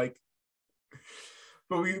live mic.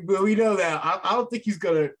 But we know that. I don't think he's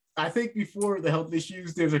gonna. I think before the health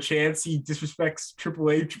issues, there's a chance he disrespects Triple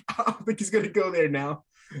H. I don't think he's gonna go there now.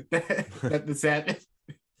 That's happened.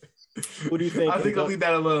 What do you think? I think I'll leave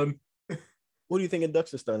that alone. What do you think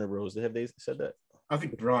inducts the Steiner Bros? Have they said that? I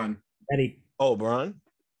think Braun. Eddie. Oh, Braun?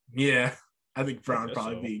 Yeah, I think Braun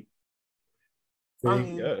probably be.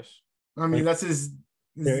 Yes. I mean, that's his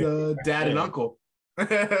dad and uncle.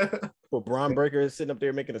 But Braun Breaker is sitting up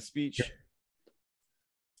there making a speech.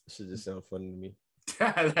 This should just sound funny to me.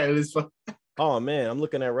 That is fun. Oh man, I'm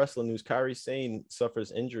looking at wrestling news. Kairi Sane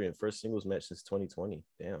suffers injury in first singles match since 2020.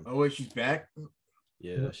 Damn. Oh wait, she's back.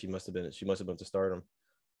 Yeah, she must have been to Stardom.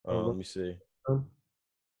 Let me see.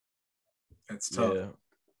 That's tough. Yeah.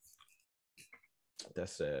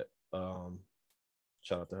 That's sad.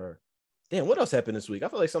 Shout out to her. Damn, what else happened this week? I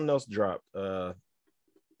feel like something else dropped. That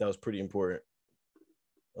was pretty important.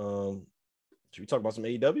 Should we talk about some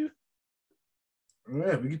AEW?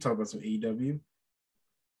 Yeah, we can talk about some AEW.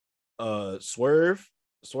 Swerve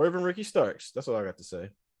and Ricky Starks. That's all I got to say.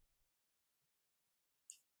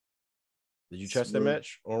 Did you catch that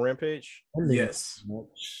match on Rampage? Yes.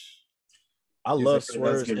 I love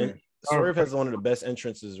Swerve. Swerve has one of the best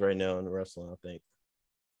entrances right now in wrestling, I think.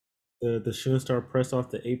 The shooting star press off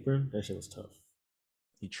the apron, that shit was tough.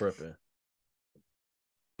 He tripping.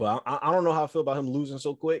 But I don't know how I feel about him losing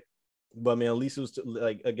so quick. But I mean, at least it was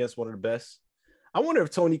like against one of the best. I wonder if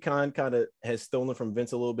Tony Khan kind of has stolen from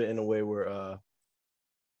Vince a little bit in a way where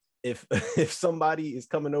if somebody is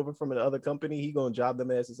coming over from another company, he gonna job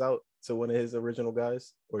them asses out to one of his original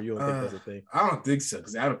guys, or you don't think that's a thing? I don't think so,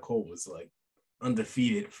 because Adam Cole was like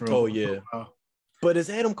undefeated for a while. But is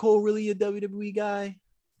Adam Cole really a WWE guy?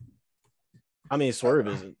 I mean, Swerve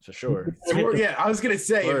isn't for sure. Yeah, I was gonna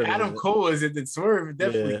say if Adam Cole isn't, then Swerve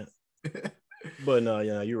definitely. Yeah. But no,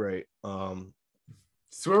 yeah, you're right.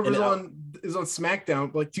 Swerve is on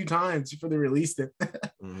SmackDown like 2 times before they released it.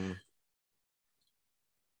 Mm-hmm.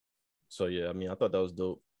 So yeah, I mean, I thought that was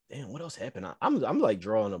dope. Damn, what else happened? I'm like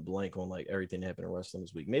drawing a blank on like everything that happened in wrestling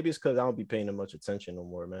this week. Maybe it's because I don't be paying that much attention no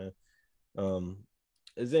more, man.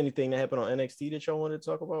 Is there anything that happened on NXT that y'all wanted to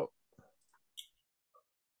talk about?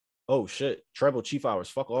 Oh shit, Tribal Chief Hours.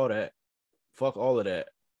 Fuck all that. Fuck all of that.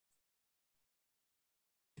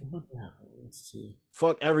 Let's see.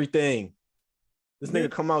 Fuck everything. This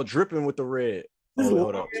nigga come out dripping with the red. Oh,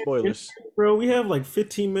 hold up. Spoilers. Bro, we have like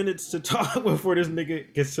 15 minutes to talk before this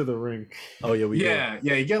nigga gets to the ring. Oh, yeah,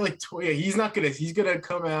 Yeah, you got like he's gonna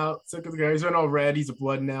come out. He's been all red. He's a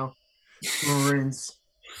blood now. Rings.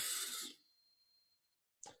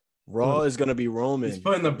 Raw is gonna be Roman. He's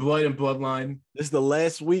putting the blood and bloodline. This is the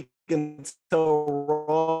last week until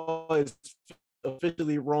Raw is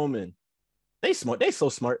officially Roman. They smart. They so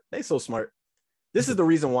smart. This is the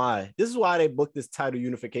reason why. This is why they booked this title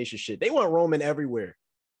unification shit. They want Roman everywhere.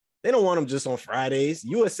 They don't want him just on Fridays.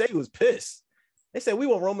 USA was pissed. They said, we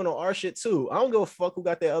want Roman on our shit too. I don't give a fuck who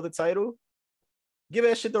got that other title. Give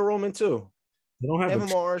that shit to Roman too. They don't have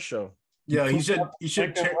him on our show. Yeah, he should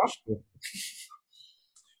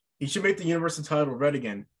make the Universal title red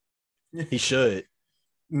again. He should.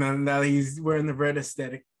 Now he's wearing the red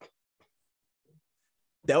aesthetic.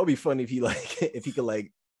 That would be funny if he like if he could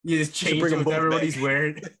like You just change bring it them with both everyone back. he's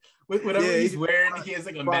wearing. Whatever Yeah, he's he- wearing, he has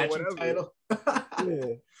like a fine, matching whatever. title.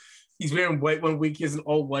 Yeah. He's wearing white one week. He has an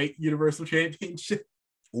all white Universal Championship.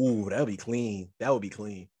 Ooh, that would be clean. That would be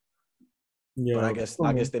clean. Yeah, But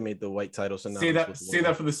I guess they made the white title. So now Say it's that. with the Say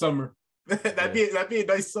women. that for the summer. That'd be a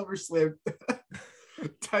nice SummerSlam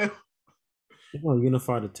title. they're gonna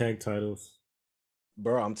unify the tag titles.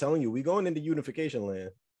 Bro, I'm telling you, we going into unification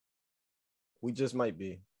land. We just might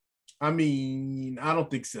be. I mean, I don't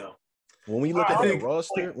think so. When we look I at think- that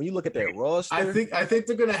roster, when you look at that roster, I think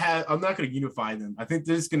they're gonna have. I'm not gonna unify them. I think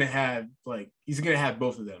they're just gonna have like he's gonna have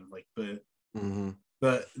both of them, like the Mhm.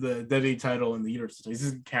 the WWE title and the Universal title. He's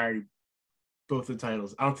just gonna carry both the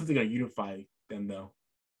titles. I don't think they're gonna unify them though.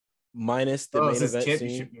 minus the It main says event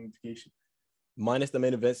championship scene, unification. minus the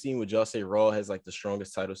main event scene, would y'all say Raw has like the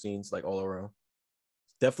strongest title scenes like all around?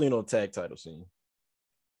 Definitely no tag title scene.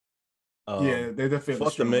 Yeah, they definitely Fuck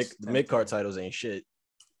the strongest mid card title. titles ain't shit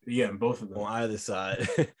Yeah, both of them. on either side.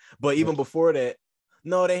 But even before that,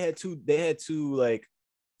 no, they had two like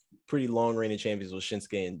pretty long reigning champions with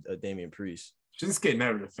Shinsuke and Damian Priest. Shinsuke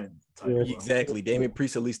never defended the title. Yeah. Exactly. Damian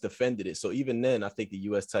Priest at least defended it. So even then, I think the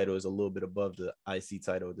US title is a little bit above the IC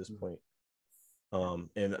title at this point.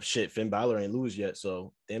 And shit, Finn Balor ain't lose yet,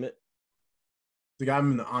 so damn it. The guy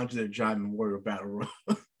in the Andre the Giant Warrior Battle Royal.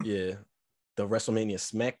 Yeah. The WrestleMania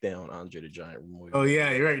SmackDown Andre the Giant Memorial. Oh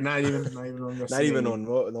yeah, you're right. Not even on Not even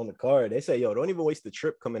WrestleMania. on the card. They say, yo, don't even waste the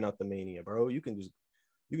trip coming out the Mania, bro. You can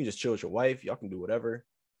just chill with your wife. Y'all can do whatever.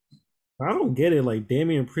 I don't get it. Like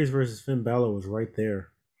Damian Priest versus Finn Balor was right there.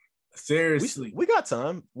 Seriously. We got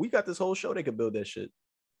time. We got this whole show. They could build that shit.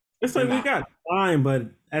 It's like Nah. we got time,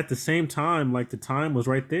 but at the same time, like the time was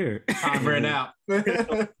right there. Time ran out.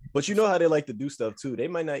 But you know how they like to do stuff too. They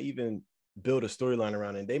might not even build a storyline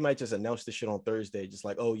around it. They might just announce this shit on Thursday, just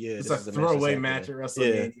like, oh yeah, It's this a is a throwaway match match that's at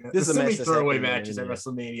WrestleMania. Yeah, this There's is a so many match that's throwaway happening, matches at yeah.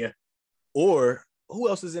 WrestleMania. Or who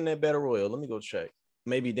else is in that battle royal? Let me go check.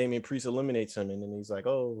 Maybe Damian Priest eliminates him, and then he's like,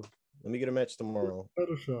 "Oh, let me get a match tomorrow."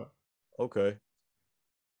 Photoshop. Okay.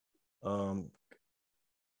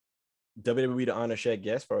 WWE to honor Shaq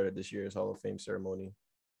Gaspard at this year's Hall of Fame ceremony.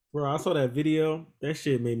 Bro, I saw that video. That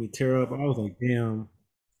shit made me tear up. I was like, damn.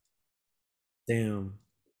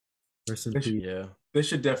 Rest in That shit- peace. Yeah. They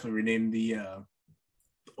should definitely rename the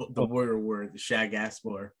Warrior Word the Shag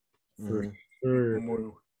Gaspar. For Mhm. sure.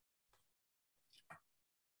 Memorial.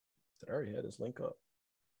 I already had this link up.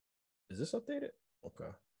 Is this updated? Okay.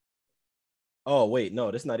 Oh wait,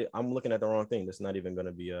 no, that's not it. I'm looking at the wrong thing. That's not even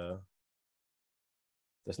gonna be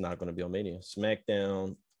that's not gonna be on Mania.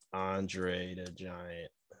 SmackDown, Andre the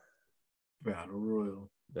Giant Battle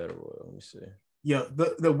Royal. Battle Royal. Let me see. Yeah,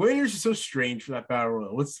 the winners are so strange for that Battle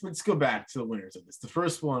Royal. Let's go back to the winners of this. The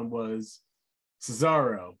first one was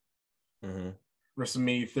Cesaro, Mhm.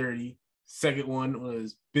 WrestleMania 30. Second one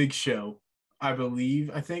was Big Show, I believe.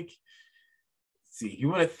 I think. Let's see, he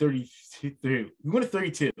won at 32. He won at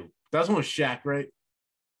 32. That was one with Shaq, right?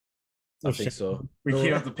 I think so. We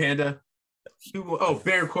came out the Panda.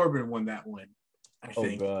 Baron Corbin won that one. I Oh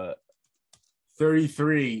think. god.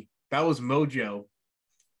 33. That was Mojo.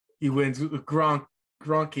 He wins. Gronk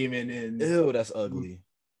came in and That's ugly.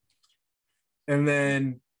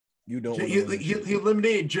 then You don't he want to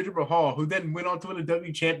eliminated Jinder Mahal, who then went on to win the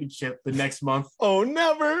W Championship the next month. Oh,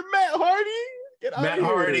 never. Matt Hardy. Get out Matt of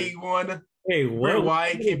here. Hardy won. Hey, Bray what?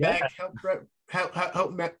 Wyatt came back,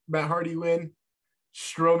 helped Matt Hardy win.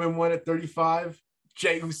 Strowman won at 35.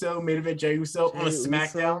 Jey Uso, main event Jey Uso on a Jey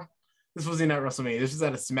SmackDown. Uso. This wasn't at WrestleMania. This was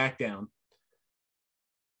at a SmackDown.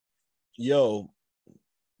 Yo,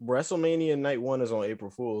 WrestleMania night 1 is on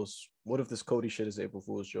April Fool's. What if this Cody shit is April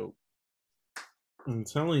Fool's joke? I'm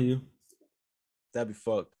telling you. That'd be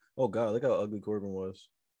fucked. Oh god, look how ugly Corbin was.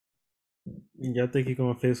 Y'all think he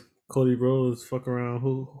gonna face Cody Rhodes? Fuck around.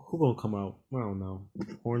 Who gonna come out? I don't know.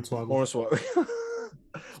 Hornswoggle. Hornswoggle.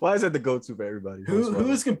 Why is that the go-to for everybody? Who's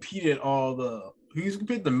Hornswoggle. competed who's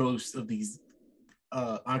competed the most of these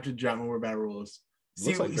Andre the Giant Memorial Battle Royals?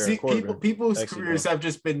 Looks like Baron Corbin. People's Actually, careers no. have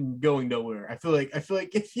just been going nowhere. I feel like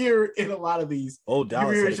if you're in a lot of these, Oh, your Dallas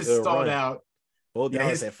career had is a just good stalled run. out. Oh, Yeah,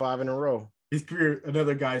 Dallas his- had 5 in a row. His career,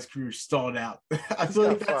 another guy's career stalled out. I He's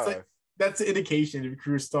feel got like that's an indication of your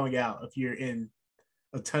career stalling out if you're in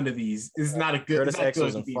a ton of these. It's not a good. Curtis it's not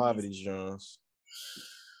Axel's good in to be 5 of these Jones.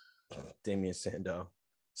 Damian Sandow.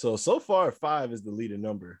 So far, 5 is the leading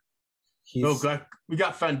number. Oh god, we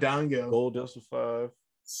got Fandango. Goldust with 5.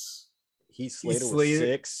 Heath Slater with Slater.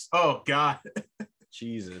 6. Oh god,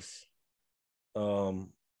 Jesus.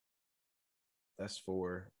 That's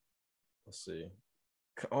 4. Let's see.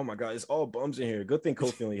 Oh my god, it's all bums in here. Good thing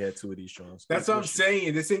Kofi only had 2 of these shows. That's what I'm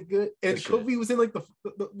saying. This ain't good. And Good shit. Kofi was in like the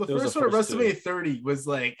was first the one of first two. WrestleMania 30 was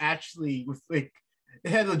like actually with like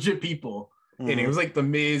it had legit people in it. It Mhm. was like the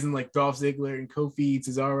Miz and like Dolph Ziggler and Kofi,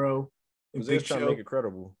 Cesaro, and They was Big trying to Show. make it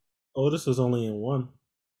credible. Otis was only in one.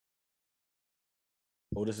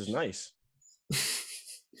 Oh, this is nice.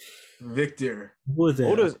 Victor. Who was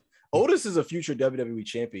that? Otis is a future WWE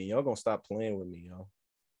champion. Y'all gonna stop playing with me, yo.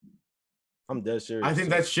 I'm dead serious. I think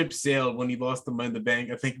that ship sailed when he lost the Money in the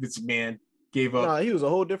Bank. I think this man gave up Nah, he was a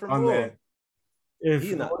whole different on ball. that. If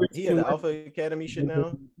He in Otis the went Alpha Academy shit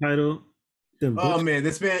now. title, then Oh Butch- man,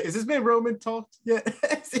 is this man Roman talked yet?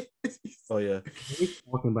 Oh yeah. what he's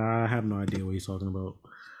talking about, I have no idea what he's talking about.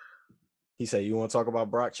 He said, "You want to talk about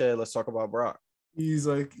Brock, Chad? Let's talk about Brock." he's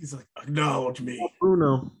like, acknowledge me.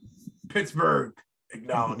 Bruno. Pittsburgh,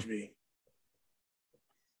 acknowledge me.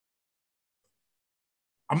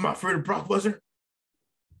 I'm not afraid of Brock Lesnar.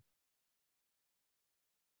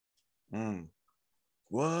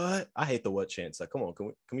 What? I hate the what chants. Like, come on,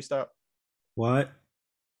 can we stop? What?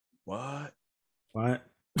 What? What?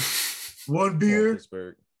 One Come on, beer,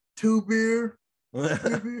 Pittsburgh. 2 beer,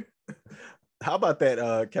 3 beer. How about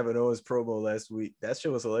that Kevin Owens promo last week? That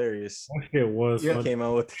shit was hilarious. That shit was Yeah. funny. Came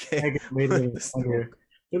out with the game. Made it funnier.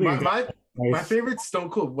 My favorite Stone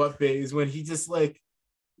Cold What Bit is when he just like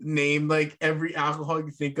named like every alcohol you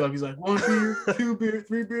can think of. He's like 1 beer, 2 beer,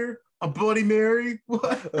 3 beer, a Bloody Mary.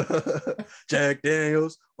 What? Jack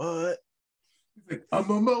Daniels. What? He's like, a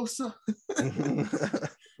mimosa.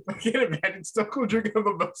 I can't imagine Stone Cold drinking a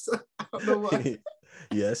mimosa. I don't know why.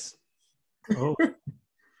 Yes. Oh,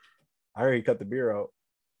 I already cut the beer out.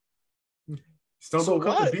 Stone So Cold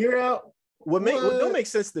cut what? the beer out. What What? don't make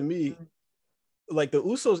sense to me, like the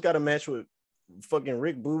Usos got a match with fucking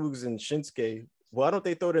Rick Boogs and Shinsuke. Why don't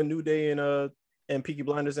they throw the New Day and Peaky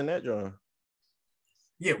Blinders in that genre?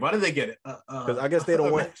 Yeah, why did they get it? Because I guess they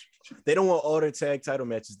don't want all their tag title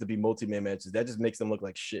matches to be multi-man matches. That just makes them look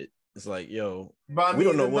like shit. It's like, yo, But I mean, we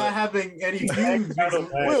don't know they're what- not having any views. we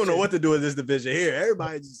don't know what to do with this division here.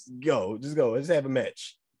 Everybody just go. Just have a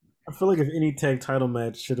match. I feel like if any tag title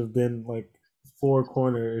match should have been like 4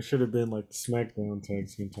 corner, it should have been like SmackDown tag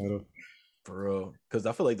team title. For real. Because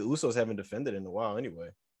I feel like the Usos haven't defended in a while anyway.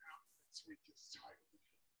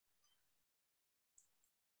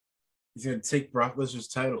 He's gonna take Brock Lesnar's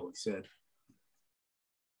title. He said.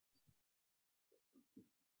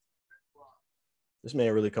 This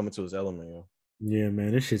man really coming to his element, yo. Yeah,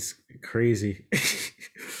 man, this shit's crazy.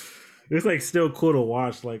 It's like still cool to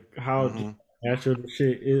watch, like how Mhm. natural the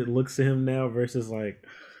shit it looks to him now versus like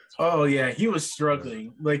Oh yeah, he was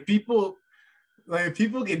struggling. Like people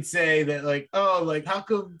can say that like, oh, like how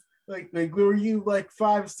come like where were you like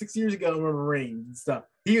 5-6 years ago in Reigns and stuff?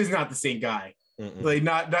 He is not the same guy. Mm-mm. Like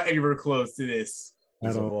not anywhere close to this.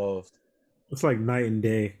 He's at all. evolved. It's like night and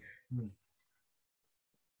day.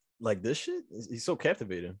 Like this shit, he's so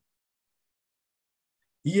captivating.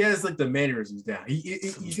 He has like the mannerisms down.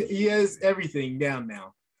 He has everything down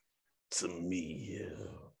now. To me, yeah.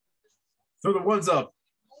 Throw the ones up.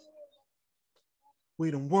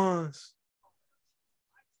 We the ones.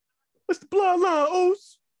 What's the bloodline,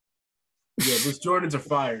 O's? Yeah, those Jordans are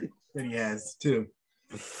fire that he has too.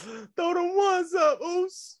 Throw the ones up,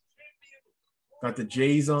 O's. Got the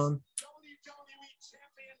J's on.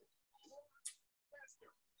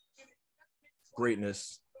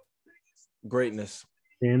 Greatness.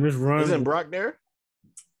 And this run, Isn't Brock there?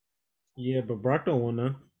 yeah, but Brock don't want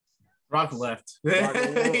none. Rock left. Brock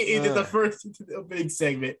left? He did the first opening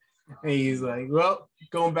segment. And he's like, well,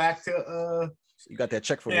 going back to You got that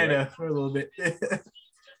check for me. Canada Right? for a little bit.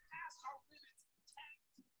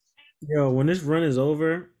 Yo, when this run is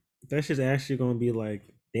over, that shit's actually gonna be like,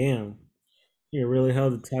 damn, he really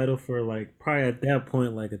held the title for like probably at that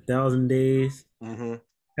point like 1,000 days. Mm-hmm.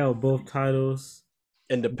 Held both titles.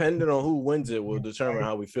 And depending on who wins it will determine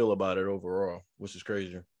how we feel about it overall, which is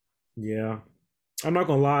crazy. Yeah, I'm not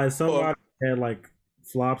gonna lie. If somebody that like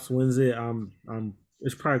flops wins it,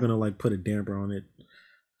 it's probably gonna like put a damper on it.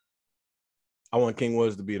 I want King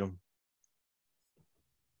Woods to beat him.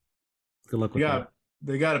 Good luck with that.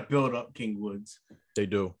 They got to build up King Woods. They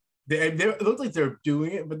do. It looked like they're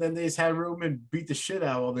doing it, but then they just had Roman beat the shit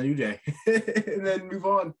out on the New Day and then move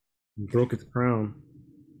on. Broke its crown.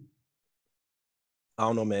 I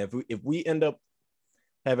don't know, man. If we end up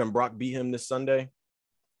having Brock beat him this Sunday,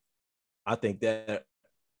 I think that'll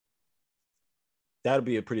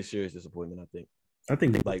be a pretty serious disappointment. I think. I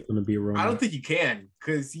think they're Like- gonna be Roman. I don't think you can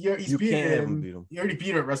because he's You beaten can't have him him. beat him. He already beat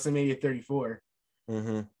him at WrestleMania 34.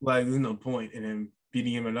 Mm-hmm. Like, there's no point in him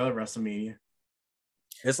beating him another WrestleMania.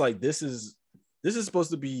 It's like this is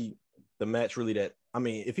supposed to be the match really that I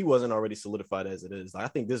mean, if he wasn't already solidified as it is, I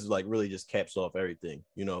think this is like really just caps off everything,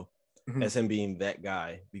 as him being that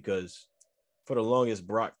guy. Because for the longest,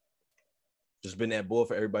 Brock just been that bull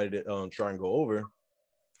for everybody to try and go over.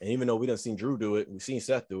 And even though we done seen Drew do it, we've seen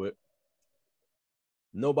Seth do it.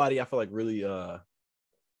 Nobody, I feel like, really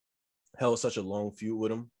held such a long feud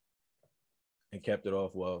with him and kept it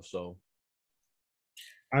off well. So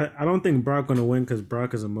I don't think Brock gonna win because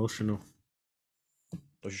Brock is emotional.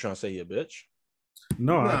 what you trying to say, you bitch?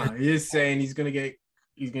 No, Nah, he's saying he's gonna get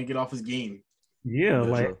off his game. yeah,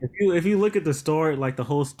 like sure. if you look at the story, like the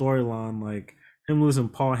whole storyline, like him losing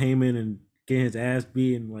Paul Heyman and getting his ass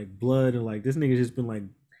beat and like blood and like this nigga's just been like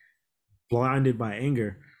blinded by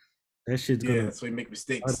anger. That shit's Yeah, gonna. that's why he make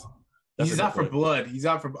mistakes. That's He's a out good for point. blood. He's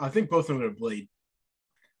out for. I think both of them are blade,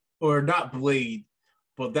 or not blade,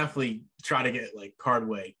 but definitely try to get like card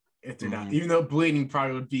way if they're not. Even though bleeding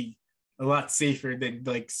probably would be a lot safer than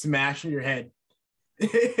like smashing your head.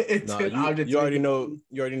 No, you already know.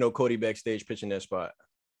 You already know Cody backstage pitching that spot.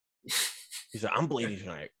 He said, "I'm bleeding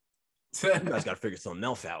tonight. You guys got to figure something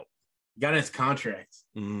else out." Got his contract.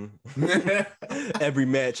 Every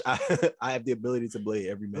match, I have the ability to blade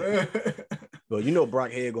every match. But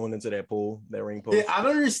Brock Hair going into that ring post. Yeah, I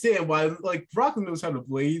don't understand why. Like Brock knows how to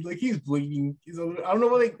blade. Like he's bleeding. I don't know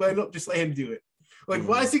why they don't just let him do it. Like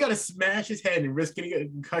why is he got to smash his head and risk getting a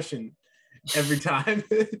concussion every time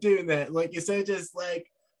doing that? Like instead of just like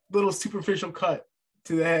little superficial cut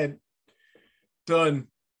to the head. Done.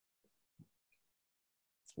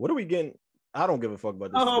 What are we getting? I don't give a fuck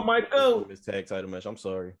about this. Oh my god! This tag title match. I'm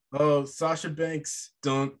sorry. Oh, Sasha Banks.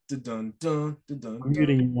 Dun dun dun dun dun dun. I'm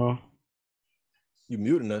muting you all. You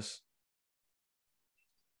muting us.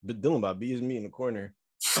 But Dylan about beat his meat in the corner.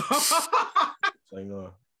 Like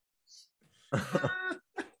no.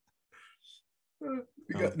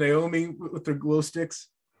 We got Naomi with her glow sticks.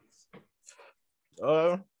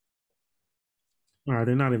 All right,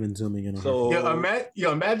 they're not even zooming in on her.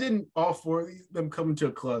 Imagine all four of them coming to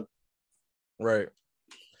a club. Right.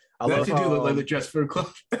 I That love should do like the dress for a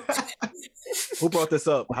club. Who brought this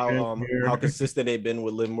up? How consistent they've been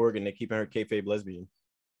with Liv Morgan. They're keeping her kayfabe lesbian.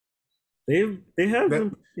 They have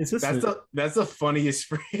been consistent. That's the funniest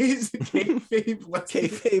phrase. Kayfabe lesbian.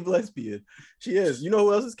 Kayfabe lesbian. She is. You know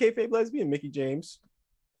who else is kayfabe lesbian? Mickey James.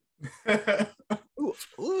 Who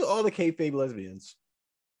are all the kayfabe lesbians?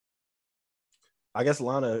 I guess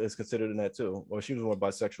Lana is considered in that too. Well, she was more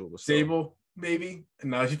bisexual. Sable, maybe.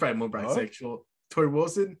 No, she's probably more bisexual. Tori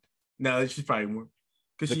Wilson? No, she's probably more.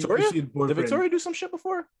 Victoria? Did Victoria do some shit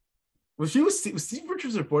before? Well, was Steve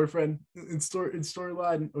Richards her boyfriend in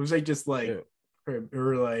storyline? Or was they just like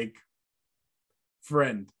her like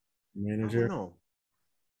friend? Manager? I don't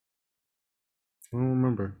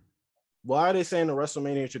remember. Why are they saying the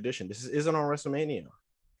WrestleMania tradition? This isn't on WrestleMania.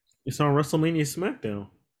 It's on WrestleMania SmackDown.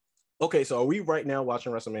 Okay, so are we right now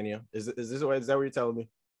watching WrestleMania? Is that what you're telling me?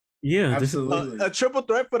 Yeah, absolutely. A triple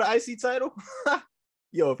threat for the IC title?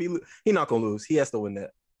 Yo, if he not gonna lose, he has to win that.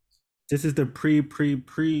 This is the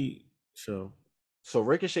pre show. So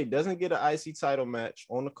Ricochet doesn't get an IC title match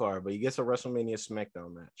on the card, but he gets a WrestleMania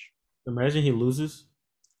SmackDown match. Imagine he loses.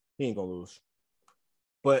 He ain't gonna lose.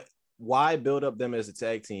 But why build up them as a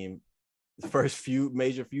tag team? The first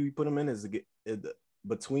major feud you put them in is to get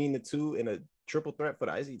between the two in a triple threat for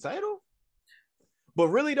the IC title. But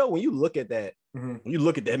really though, when you look at that, you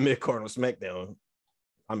look at that mid card on SmackDown.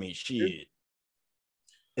 I mean, shit.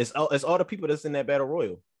 It's all the people that's in that battle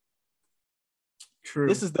royal. True.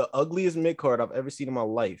 This is the ugliest mid card I've ever seen in my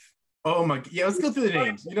life. Oh my! Yeah, let's go through the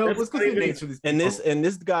names. Let's go through the names for this. And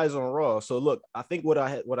this guy's on Raw. So look, I think what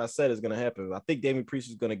I said is gonna happen. I think Damian Priest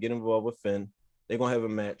is gonna get involved with Finn. They're gonna have a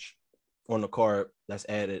match on the card that's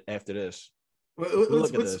added after this.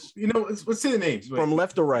 Look at this. Let's say the names from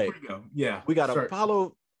left to right. Yeah, we got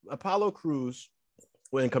Apollo Crews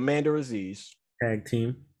and Commander Aziz tag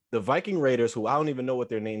team. The Viking Raiders, who I don't even know what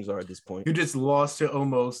their names are at this point. Who just lost to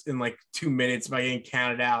Omos in like 2 minutes by getting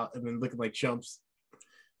counted out and then looking like chumps.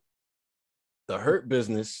 The Hurt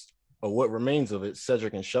Business, or what remains of it,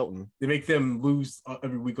 Cedric and Shelton. They make them lose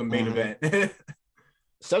every week on main event.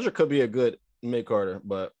 Cedric could be a good mid-carder,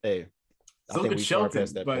 but hey, I think we far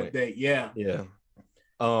past that point. Yeah.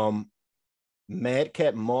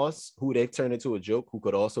 Madcap Moss, who they turned into a joke, who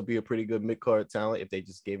could also be a pretty good mid-card talent if they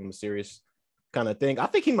just gave him a serious kind of thing. I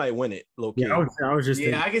think he might win it, low-key. Yeah, I was just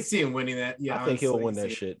thinking. I can see him winning that. Yeah, I think he'll win that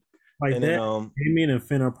shit. Like and that, then, Damien and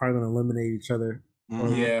Finn are probably gonna eliminate each other.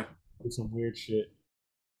 Yeah, do some weird shit.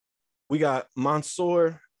 We got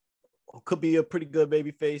Mansoor, who could be a pretty good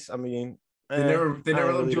baby face. I mean, they never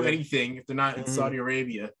let him do anything if they're not in Saudi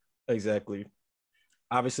Arabia. Exactly.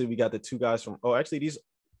 Obviously, we got the two guys from. Oh, actually, these.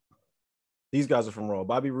 These guys are from Raw.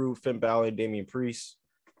 Bobby Roode, Finn Balor, Damian Priest.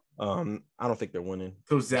 I don't think they're winning.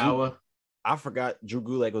 Tozawa. I forgot Drew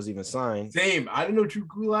Gulak was even signed. Same. I didn't know Drew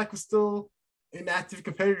Gulak was still an active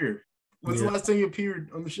competitor. When's the last time you appeared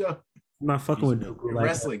on the show? I'm not fucking with Drew Gulak.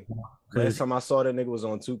 Wrestling. Last time I saw that nigga was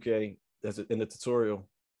on 2K. That's in the tutorial.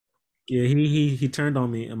 Yeah, he turned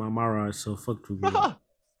on me in my Mirage, so fuck Drew Gulak.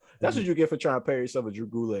 That's what you get for trying to pair yourself with Drew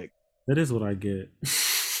Gulak. That is what I get.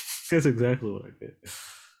 That's exactly what I get.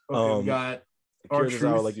 Okay, we got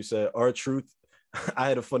R-Truth. Like you said, R-Truth. I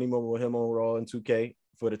had a funny moment with him on Raw in 2K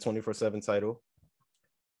for the 24/7 title.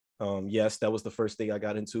 Yes, that was the first thing I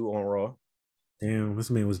got into on Raw. Damn, this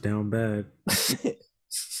man was down bad.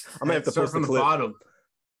 I'm gonna have to post from the the clip.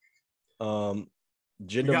 bottom.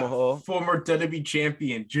 Jinder Mahal, former WWE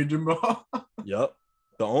champion Jinder Mahal. Yep,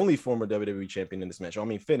 the only former WWE champion in this match. I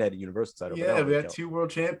mean, Finn had a Universal title. Yeah, we got 2 world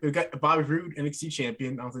champ. We got Bobby Roode, NXT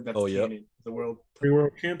champion. I don't think that's canon. The world. 3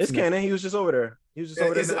 world champions. It's canon. He was just over there. He was just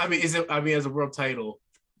over there. I mean, as a world title.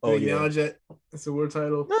 Oh yeah, acknowledge that it's a world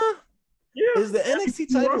title. Yeah. Is the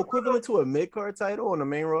NXT title equivalent to a mid card title on the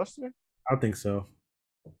main roster? I think so.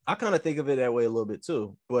 I kind of think of it that way a little bit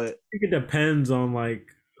too, but I think it depends on like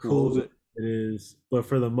who it is. But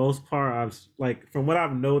for the most part, I've like from what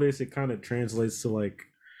I've noticed, it kind of translates to like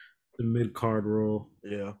the mid card role.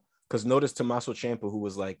 Yeah, because notice Tommaso Ciampa, who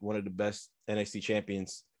was like one of the best NXT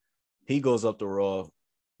champions, he goes up to Raw,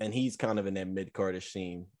 and he's kind of in that mid cardish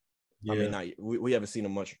scene. Yeah. I mean, we haven't seen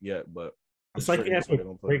him much yet, but it's like you have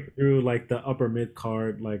to break through like the upper mid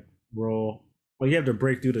card like role. Like you have to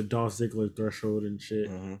break through the Dolph Ziggler threshold and shit.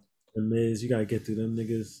 Mm-hmm. The Miz, you gotta get through them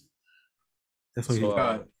niggas. That's what you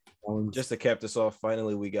got. Just to cap this off,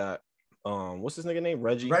 finally we got what's his nigga name?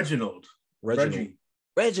 Reginald,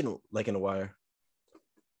 like in The Wire.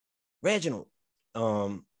 Reginald.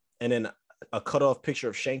 And then a cut off picture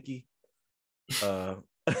of Shanky.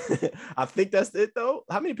 I think that's it though.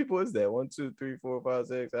 How many people is that? 1, 2, 3, 4, 5,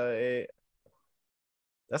 6, 7, 8.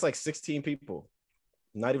 That's like 16 people.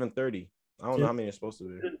 Not even 30. I don't know how many are supposed to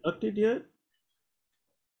be. Updated yet?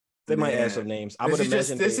 They might add some names. I would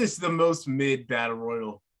imagine this is the most mid battle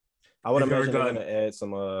royal. I would imagine they're gonna add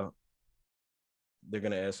some. They're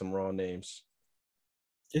gonna add some Raw names.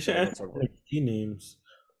 They should add some key names.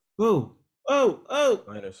 Oh!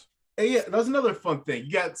 Minus. Hey, yeah, that's another fun thing.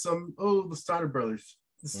 You got some. The Steiner Brothers.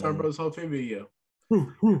 The Steiner Brothers Hall of Fame video.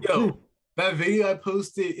 Yo, that video I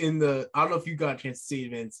posted in the. I don't know if you got a chance to see it,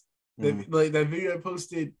 Vince. Like that video I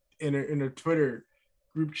posted in a Twitter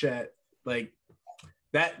group chat, like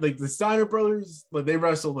that, like the Steiner Brothers, like they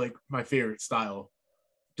wrestle like my favorite style,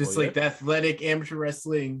 just like the athletic amateur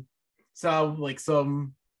wrestling style, like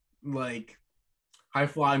some like high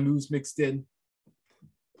flying moves mixed in.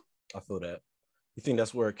 I feel that. You think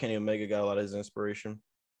that's where Kenny Omega got a lot of his inspiration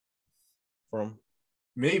from?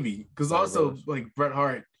 Maybe because also like Bret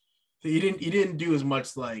Hart, he didn't do as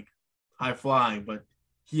much like high flying, but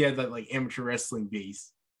he had that like amateur wrestling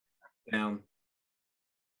base down.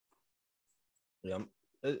 Yeah,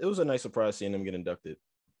 it was a nice surprise seeing him get inducted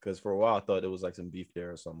because for a while I thought it was like some beef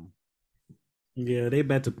there or something. Yeah, they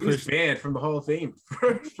about to push. He was banned from the Hall of Fame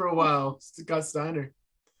for a while. Scott Steiner.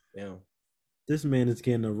 Yeah, this man is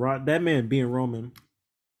getting a rot. That man being Roman.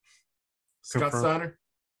 Scott Steiner.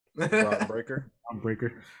 Bron Breakker.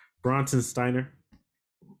 Bronson Steiner.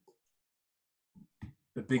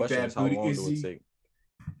 The big bad booty. Is he?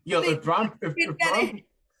 Yo, if Bron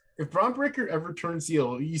Breakker ever turns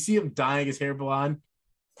heel, you see him dyeing his hair blonde,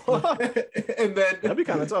 and then that'd be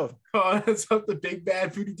kind of tough. It's up the big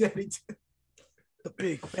bad booty daddy. The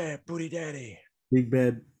big bad booty daddy. Big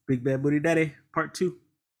bad booty daddy. Part 2.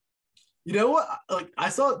 You know what? Like I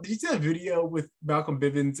saw. Did you see that video with Malcolm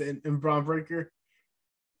Bivens and Bron Breakker,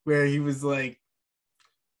 where he was like,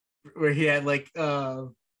 where he had like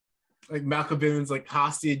Malcolm Bivens like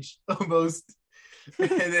hostage almost. And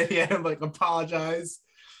then he had him like apologize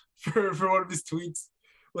for one of his tweets.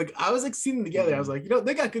 Like I was like seeing them together. I was like,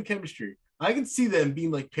 they got good chemistry. I can see them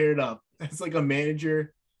being like paired up as like a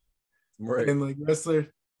manager and like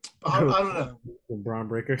wrestler. I don't know. Bron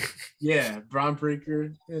Breakker. Yeah, Bron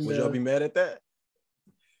Breakker. And, would y'all be mad at that?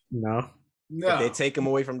 No. If they take him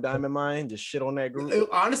away from Diamond Mine, just shit on that group.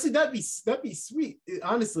 Honestly, that'd be sweet.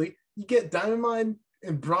 Honestly, you get Diamond Mine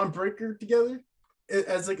and Bron Breakker together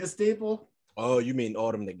as like a staple. Oh, you mean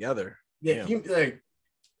all them together? Yeah,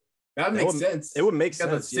 that makes sense. It would make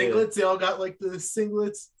sense. The singlets, they all got like the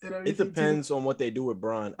singlets and everything. It depends on what they do with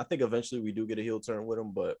Bron. I think eventually we do get a heel turn with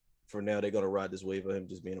him, but for now they're gonna ride this wave of him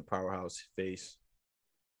just being a powerhouse face.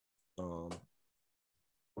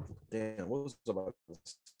 Damn, what was I about to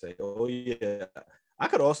say? Oh yeah, I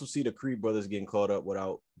could also see the Creed brothers getting caught up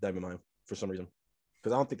without Diamond Mine for some reason.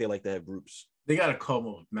 because I don't think they like to have groups. They got a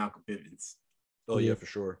Como with Malcolm Bivens. Oh yeah, for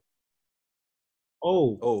sure.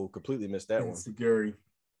 Oh, Completely missed that one. Seguri.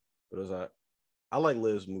 But it was I like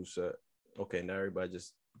Liv's moveset. Okay, now everybody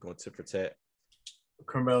just going tit for tat.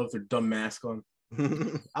 Carmelo with their dumb mask on.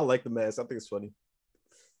 I like the mask. I think it's funny.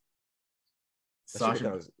 Sasha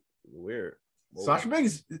That was weird. Whoa. Sasha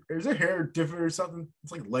Banks, is her hair different or something?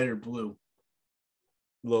 It's like lighter blue.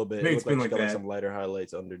 A little bit. Maybe It it's looks been like she like got that. some lighter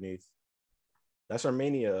highlights underneath. That's her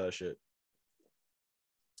Mania shit.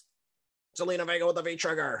 Selena Vega with the V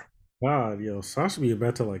trigger. God, yo, Sasha be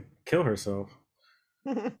about to like kill herself.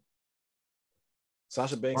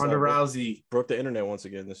 Sasha Banks Ronda Rousey broke the internet once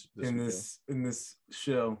again this in weekend. this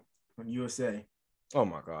show on USA. Oh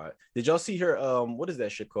my god! Did y'all see her? What is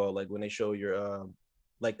that shit called? Like when they show your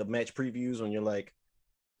like the match previews when you're like,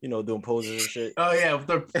 doing poses and shit. Oh yeah, with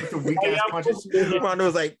the weak ass punches. Ronda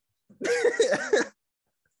was like,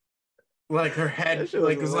 Like her That head shit was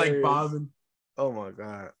like was like hilarious. bobbing. oh my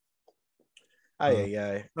god.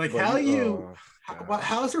 Aye. Like But how God.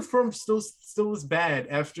 how is her form still as bad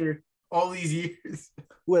after all these years?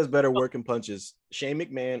 Who has better working punches, Shane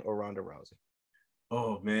McMahon or Ronda Rousey?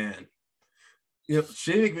 Oh man.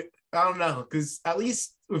 Shane, I don't know, because at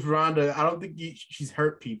least with Ronda, I don't think she's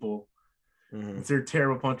hurt people. Mhm. It's her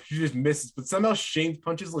terrible punch. She just misses, but somehow Shane's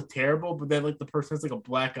punches look terrible. But then like the person has like a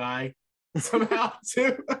black eye somehow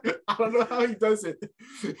too. I don't know how he does it.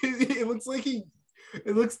 It looks like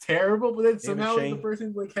it looks terrible, but then somehow the Shane.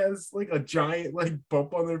 person like has like a giant like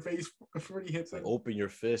bump on their face before he hits Like, it. open your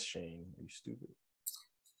fist, Shane. You stupid.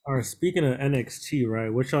 All right, speaking of NXT, right?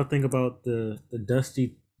 What y'all think about the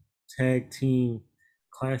Dusty Tag Team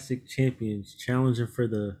Classic Champions challenging for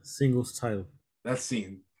the singles title? That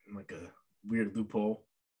seemed like a weird loophole.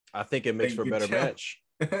 I think it makes They for a could better challenge-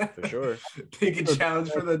 match for sure. They can challenge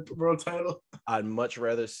for the world title. I'd much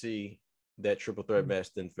rather see that triple threat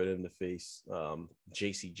match than for them to face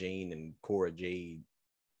JC Jane and Cora Jade.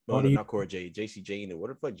 No, Why do you- not Cora Jade. JC Jane and what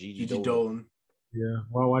the fuck? Gigi Gigi Dolan. Dolan. Yeah.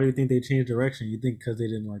 Why do you think they changed direction? You think because they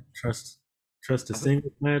didn't like trust the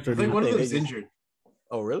singles match, or I do think you one of think them is they just- injured.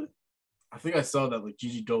 Oh, really? I think I saw that like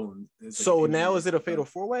Gigi Dolan. Is, like, So injured. now is it a fatal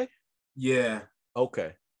four way? Yeah.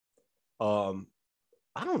 Okay.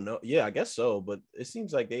 I don't know. Yeah, I guess so. But it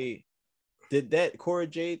seems like they did that Cora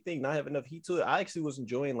Jade thing not have enough heat to it. I actually was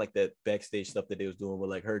enjoying like that backstage stuff that they was doing with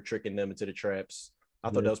like her tricking them into the traps. I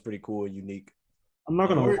thought Yeah. that was pretty cool and unique. I'm not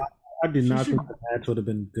gonna Or- lie. I did she not should- think the match would have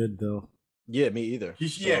been good though. Yeah, me either.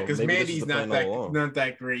 Yeah, because So maybe this was Mandy's the not plan all along.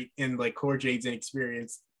 that great, and like Cora Jade's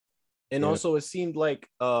inexperienced. And Yeah. also it seemed like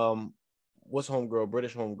what's homegirl,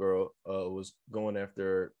 British homegirl, was going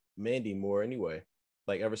after Mandy more anyway.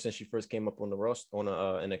 Like ever since she first came up on the roster on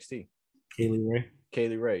NXT. Kaylee Ray.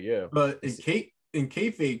 Kaylee Ray, yeah. But in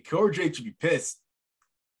kayfabe, Cora Jade should be pissed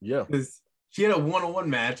Yeah. because she had a one-on-one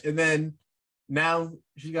match, and then now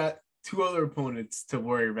she got two other opponents to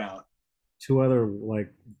worry about. Two other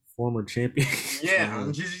like former champions. Yeah,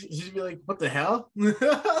 Mhm. she should be like, "What the hell?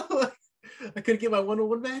 Like, I couldn't get my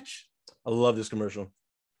one-on-one match." I love this commercial.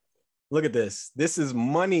 Look at this. This is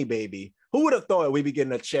money, baby. Who would have thought we'd be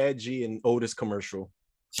getting a Chad G and Otis commercial?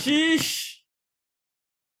 Sheesh.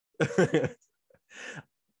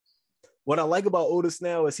 What I like about Otis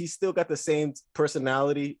now is he's still got the same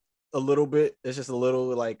personality a little bit. It's just a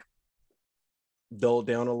little like dulled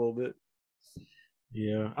down a little bit.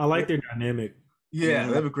 Yeah, I like their dynamic. Yeah, Mhm.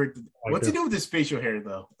 that'd be great. What's he that. doing with his facial hair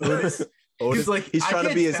though? Otis? Otis, like, he's I trying to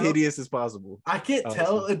can't be as tell. hideous as possible. I can't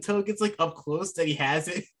tell until it gets like up close that he has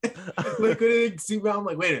it. Like when it zoom out, I'm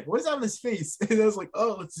like, wait a minute, what is that on his face? And I was like,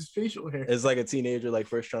 oh, it's his facial hair. It's like a teenager, like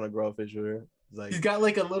first trying to grow facial hair. It's like He's got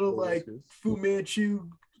like a little Oh, like that's Fu Manchu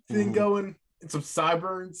thing Mhm. going and some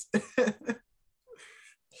sideburns.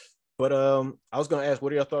 But I was gonna ask,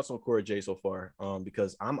 what are your thoughts on Cora J so far?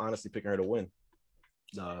 Because I'm honestly picking her to win.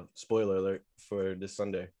 Spoiler alert for this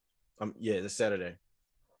Sunday. This Saturday.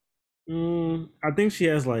 I think she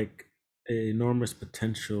has like enormous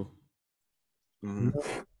potential. Mhm.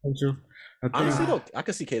 Potential. I think Honestly, though, I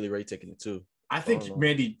could see Kaylee Ray taking it too. I think Oh, no.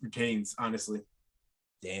 Mandy retains, honestly.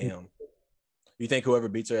 Damn. You think whoever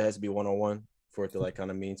beats her has to be 1-on-1 for it to like kind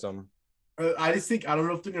of mean something? I just think I don't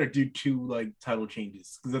know if they're gonna do two like title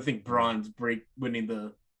changes because I think Braun's winning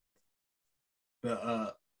the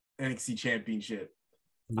NXT championship.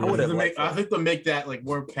 I would have liked I that. think they'll make that like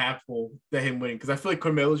more impactful than him winning because I feel like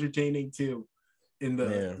Carmelo's retaining too in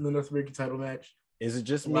the Yeah. North American title match. Is it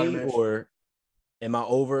just Ladder me match. or am I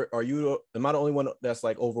over? Am I the only one that's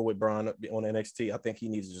like over with Braun on NXT? I think he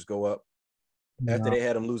needs to just go up after they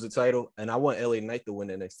had him lose the title. And I want LA Knight to win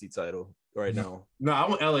the NXT title right now. No, I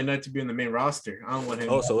want LA Knight to be on the main roster. I don't want him.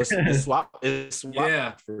 Oh, so it's swap. It's swap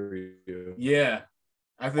Yeah. for you. Yeah.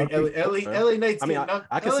 I think I think LA Knight's I mean,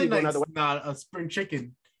 I can LA see going Knight's either way. not a spring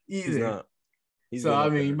chicken He's either. not. He's So getting I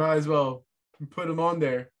up mean, you there. might as well put him on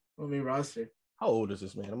there on the roster. How old is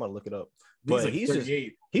this man? I'm gonna look it up. He's But like he's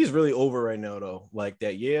 38. he's really over right now though. Like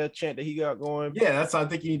that chant that he got going. Yeah, that's why I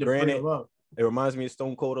think you need to bring Granted, him up. It reminds me of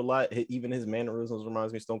Stone Cold a lot. Even his mannerisms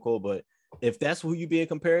reminds me of Stone Cold. But if that's who you being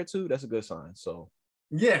compared to, that's a good sign. So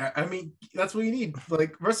Yeah, I mean, that's what you need.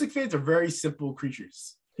 Like, wrestling fans are very simple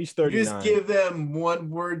creatures. he's You 39. just give them one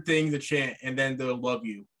word thing to chant, and then they'll love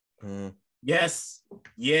you. Mhm. Yes,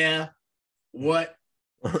 yeah, what?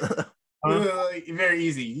 Like, very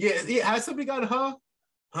easy. Yeah. Has somebody got huh?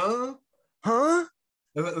 Huh?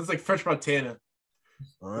 It's like Fresh Montana.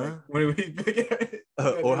 Huh? Like, when we,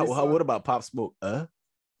 Or what about Pop Smoke?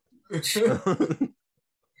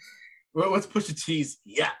 What's Pusha T's?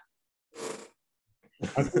 Yeah.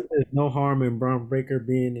 I think there's no harm in Braun Breaker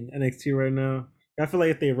being in NXT right now. I feel like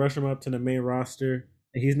if they rush him up to the main roster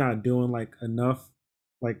and he's not doing like enough,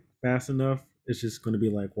 like fast enough, it's just going to be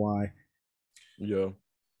like, why? Yeah.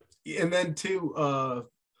 And then too,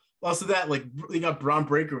 also that like you got Braun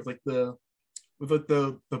Breaker with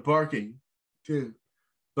the barking too,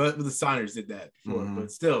 but the signers did that before. Mhm.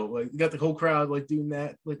 But still, like you got the whole crowd like doing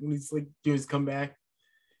that, like when he's like doing his comeback.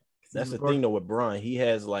 That's the thing though with Braun. He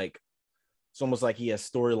has like, it's almost like he has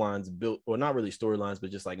storylines built, or not really storylines,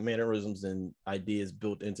 but just like mannerisms and ideas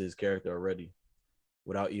built into his character already,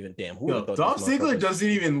 without even who Yo, would've thought Dolph this Ziggler motherfucker doesn't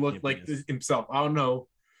even look champion like is? this himself. I don't know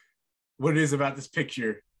what it is about this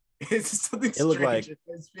picture. It's just something It looked strange like-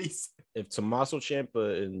 in his face. If Tommaso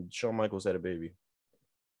Ciampa and Shawn Michaels had a baby.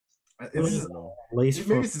 I It's just- don't know. Lace maybe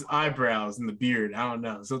front. it's his eyebrows and the beard. I don't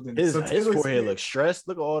know. Something. His something forehead weird. looks stressed.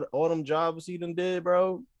 Look at all them jobs he done did,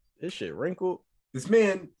 bro. This shit wrinkled. This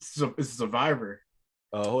man is a survivor.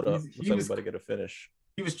 Hold up. He Let's was- everybody get a finish.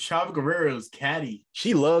 He was Chavo Guerrero's caddy.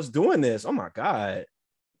 She loves doing this. Oh my God.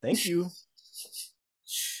 Thank you.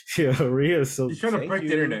 Yeah, Rhea's so. He's trying to Thank break you.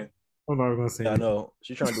 the internet. I'm not going to say Yeah, I that. know.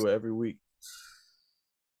 She's trying to do it every week.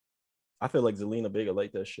 I feel like Zelina Vega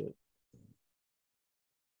like that shit.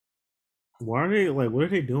 Why are they like? What are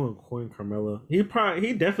they doing, Coin Carmella? He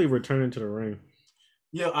definitely returned into the ring.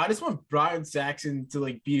 Yo, I just want Brian Saxon to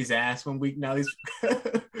like beat his ass one week. Now he's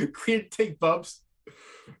clear to take bumps.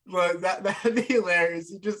 But that'd be hilarious.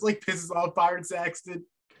 He just like pisses off Byron Saxton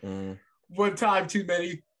Mm. one time too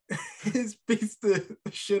many. He's beats the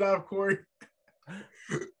shit out of Corey.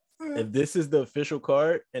 If this is the official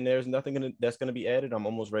card and there's nothing that's going to be added, I'm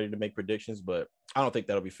almost ready to make predictions, but I don't think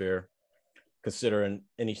that'll be fair considering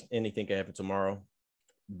anything can happen tomorrow.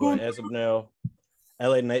 But as of now,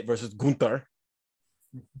 LA Knight versus Gunther.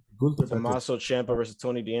 Gunther Tommaso Ciampa versus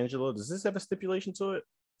Tony D'Angelo. Does this have a stipulation to it?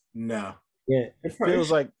 No. Yeah, it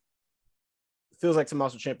Feels like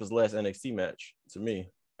Tommaso Ciampa's last NXT match to me.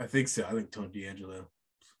 I think so. I think Tony D'Angelo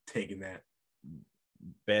taking that.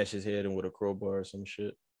 Bash his head in with a crowbar or some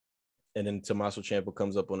shit. And then Tommaso Ciampa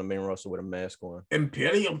comes up on the main roster with a mask on.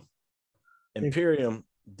 Imperium. Imperium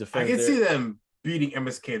I defends can their- see them beating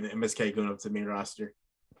MSK and the MSK going up to the main roster.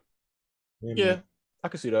 Yeah, I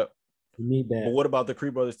can see that. you need But that. what about the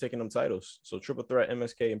Creed Brothers taking them titles? So triple threat,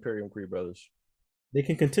 MSK, Imperium, Creed Brothers. They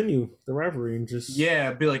can continue the rivalry and just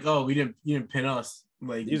Yeah, be like, oh, you didn't pin us.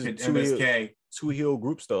 Like you These are pinned two MSK. Two heel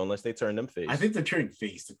groups though, unless they turn them face. I think they're turning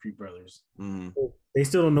face, the Creed brothers. Mm. they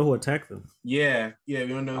still don't know who attacked them. Yeah, we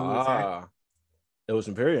don't know who attacked. It was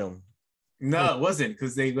Imperium. No, it wasn't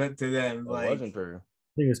because they went to them It like was Imperium.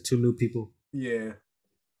 I think it's two new people. yeah.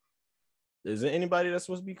 Is there anybody that's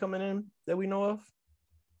supposed to be coming in that we know of?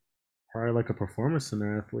 Probably like a performance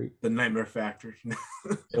center athlete. The Nightmare Factory.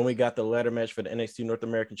 And we got the ladder match for the NXT North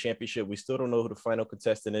American Championship. We still don't know who the final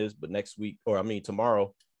contestant is, but next week,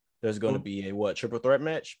 tomorrow, there's going to be a triple threat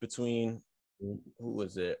match between who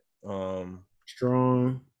was it?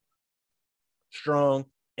 Strong, Strong,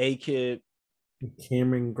 A-Kid,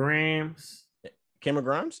 Cameron Grimes. Cameron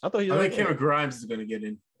Grimes. I thought he was. I think Cameron Grimes is gonna get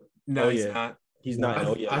in. No, Oh, he's yeah. not. He's not.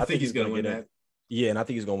 I think he's gonna win get in. that. Yeah, and I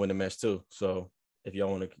think he's gonna win the match too. So if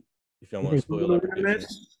y'all want to You spoil think our who's gonna win the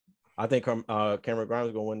predictions, I think Cameron Grimes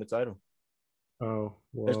is gonna win the title. Oh,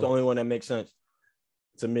 well. That's the only one that makes sense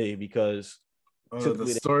to me because The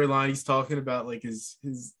typically storyline he's talking about, like his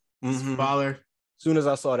Mhm. father. as soon as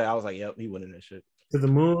I saw that, I was like, "Yep, he winning that shit." To the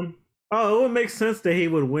moon. Oh, it would make sense that he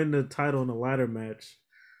would win the title in the ladder match.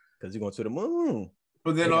 Because he's going to the moon.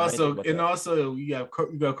 But then Yeah, I didn't think about that. also you got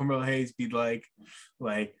Carmelo Hayes be like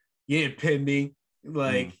you didn't pin me,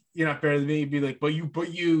 like you're not better than me. Be like, but you're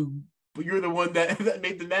the one that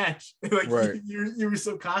made the match. Like Right. you were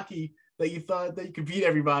so cocky that you thought that you could beat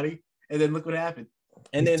everybody, and then look what happened.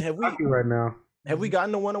 And then have Happy right now. we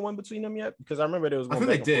gotten the 1-on-1 between them yet? Because I remember there was I going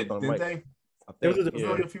think they back and did, forth on didn't mic. they? I It was think, a- Was it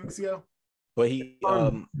yeah. only a few weeks ago? But he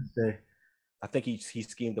Tuesday. I think he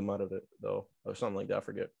schemed them out of it though, or something like that. I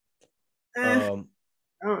forget. Eh, Um,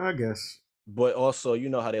 I guess. but also, you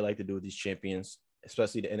know how they like to do with these champions,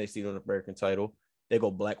 especially the NXT North American title. They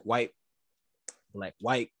go black, white, black,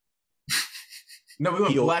 white. No, we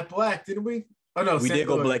went Heel. black, didn't we? Oh no, We did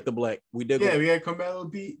go black to black. We did Yeah, go. we had Carmelo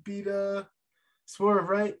beat Swerve,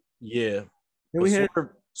 right? Yeah. And But we had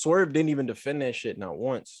Swerve didn't even defend that shit not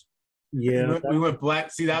once. yeah. We went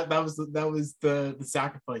black. See that was the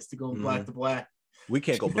sacrifice to go black Mhm. to black. We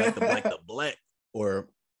can't go black to black to black. Or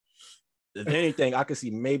if anything, I could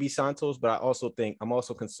see maybe Santos, but I'm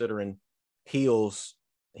also considering heel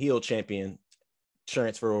champion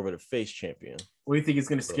transfer over to face champion. What do you think is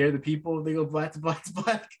going to scare the people if they go black to black to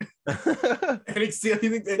black? NXT, you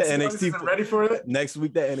think the NXT isn't ready for it? Next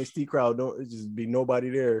week, that NXT crowd don't just be nobody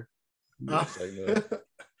there. It's like, no.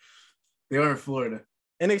 They are in Florida.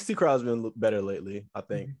 NXT crowd's been better lately, I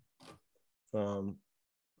think.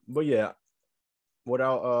 But yeah,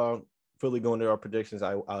 without fully going to our predictions,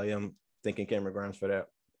 I am thinking Cameron Grimes for that.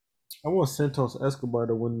 I want Santos Escobar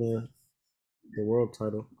to win the world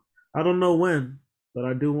title. I don't know when, but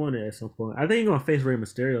I do want it at some point. I think he's gonna face Rey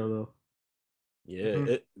Mysterio though. Yeah,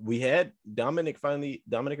 Mhm. we had Dominic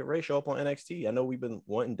and Ray show up on NXT. I know we've been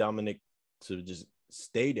wanting Dominic to just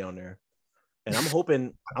stay down there, and I'm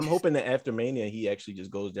hoping that after Mania he actually just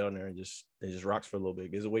goes down there and just rocks for a little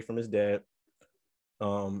bit, gets away from his dad.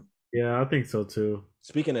 Yeah, I think so too.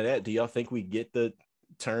 Speaking of that, do y'all think we get the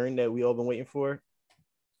turn that we all been waiting for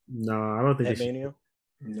No, I don't think at he should. Mania?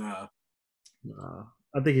 Nah. Nah,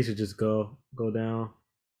 I think he should just go down.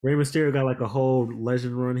 Rey Mysterio got like a whole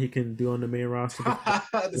legend run he can do on the main roster.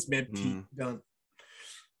 This man Pete Dunne.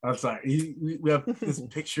 I'm sorry. We have this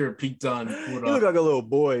picture of Pete Dunne He look like a little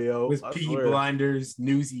boy, yo. with I Peaky swear. Blinders,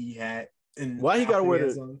 newsy hat, and Why he gotta wear outfit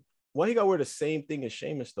he the- has on. Why he got to wear the same thing as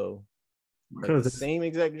Sheamus though? Like Because the it's same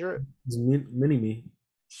exact drip. mini me.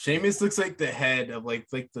 Sheamus looks like the head of like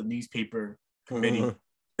the newspaper committee.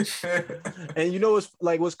 And you know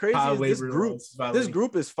what's crazy Child is labor laws, by the this way.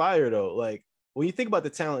 group is fire though. Like when you think about the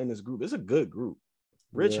talent in this group, it's a good group.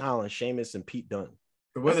 Rich Yeah. Holland, Sheamus, and Pete Dunne.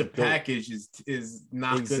 The weather That's dope. package is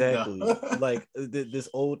not Exactly. good enough. Like this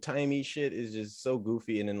old timey shit is just so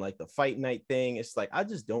goofy. And then like the fight night thing, it's like I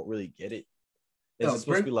just don't really get it. Is No, it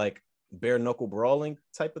supposed to be like bare knuckle brawling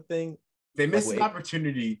type of thing? They missed Like, an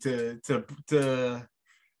opportunity to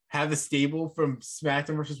have a stable from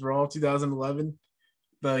SmackDown versus Raw 2011,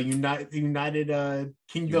 the United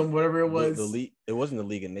Kingdom, whatever it was. The league. It wasn't the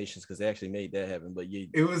League of Nations because they actually made that happen. But yeah,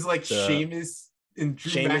 It was like the- Sheamus and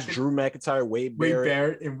Drew McIntyre, Wade Wade Barrett.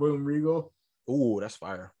 Barrett and William Regal. Ooh, that's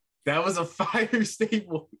fire. That was a fire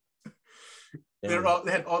stable. Damn.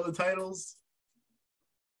 They had all the titles.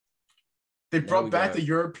 They Now brought we back got- the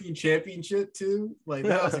European Championship too. Like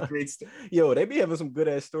that was a great story. Yo, they be having some good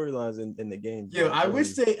ass storylines in the games. Yo, bro. I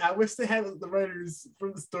wish they had the writers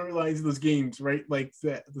from the storylines of those games, right? Like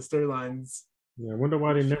the storylines. Yeah, I wonder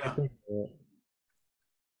why they never Yeah. think of that.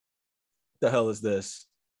 the hell is this?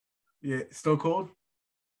 Yeah, Stone Cold.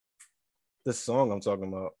 This song I'm talking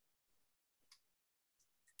about.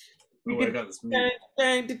 Oh, I got this mute.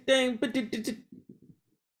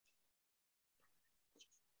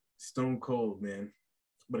 Stone Cold, man.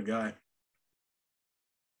 What a guy.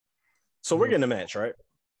 So we're getting a match, right?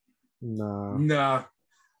 Nah. Nah,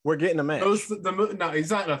 We're getting a match. no, it's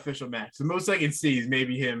not an official match. The most I can see is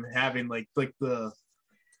maybe him having like the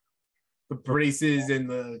braces and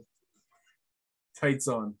the tights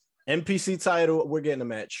on. NPC title, we're getting a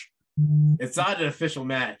match. It's not an official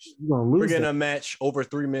match. You're gonna We're lose getting that. a match over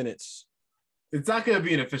 3 minutes. It's not going to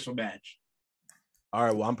be an official match. All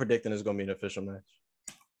right, well, I'm predicting it's gonna be an official match.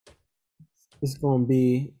 It's gonna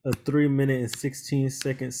be a 3-minute and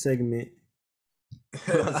 16-second segment.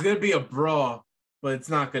 It's going to be a brawl, but it's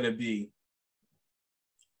not going to be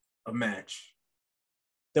a match.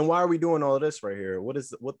 Then why are we doing all this right here? What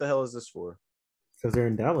the hell is this for? Because they're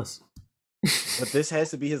in Dallas. But this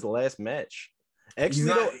has to be his last match. Actually, He's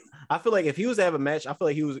not- though, I feel like if he was to have a match, I feel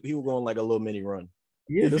like he was going like a little mini run.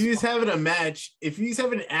 Yeah, If this- he was having a match, if he's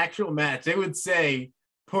having an actual match, they would say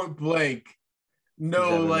point blank, He's no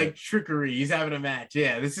having a like match. trickery. He's having a match.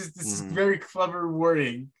 Yeah, this is Mhm. very clever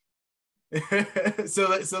wording. so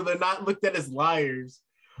they're not looked at as liars,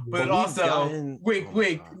 but we've also gotten- wink, oh my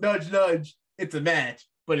wink, God. nudge, nudge. It's a match,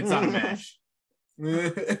 but it's not a match.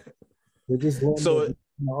 They're just letting So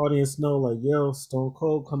the audience know, like, yo, Stone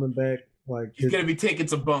Cold coming back. Like, He's gonna be taking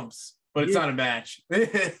some bumps, but it's Yeah. not a match.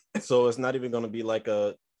 So it's not even gonna be like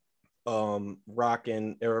a Rock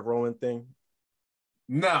and Eric Rowan thing.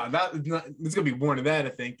 No, it's gonna be more than that, I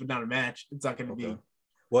think, but not a match. It's not gonna Okay. be.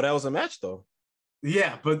 Well, that was a match though.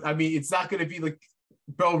 Yeah, but I mean, it's not going to be like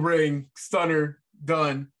bell ring, stunner,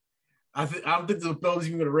 done. I don't think the bell's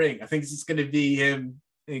even going to ring. I think it's just going to be him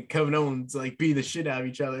and Kevin Owens like beating the shit out of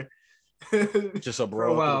each other. Just a For a brawl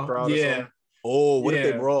through the while. crowd or Yeah. something? Oh, what if they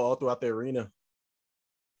Yeah. brawl all throughout the arena?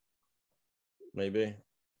 Maybe.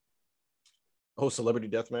 Oh, celebrity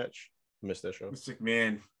death match. Missed that show. Mr.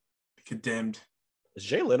 McMahon, condemned. Is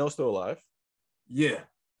Jay Leno still alive? Yeah.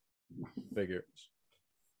 Figures.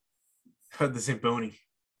 Had the Zamboni.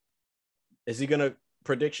 Is he gonna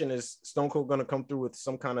prediction is Stone Cold gonna come through with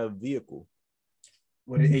some kind of vehicle?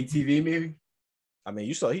 What, an ATV maybe? I mean,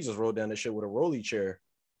 you saw he just rolled down this shit with a rolly chair.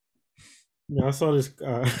 Yeah, I saw this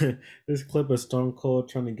this clip of Stone Cold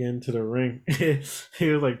trying to get into the ring. He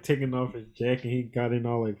was like taking off his jacket. He got in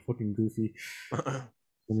all like fucking goofy.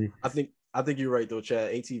 I think you're right though,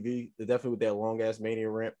 Chad. ATV, definitely with that long ass Mania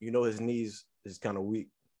ramp. You know his knees is kind of weak.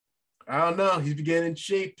 I don't know. He's been getting in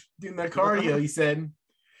shape doing that cardio, he said.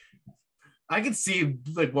 I could see him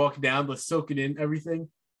like walking down, but soaking in everything.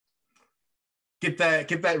 Get that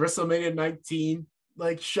WrestleMania 19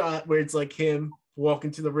 like shot where it's like him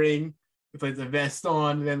walking to the ring with like the vest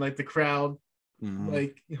on, and then like the crowd.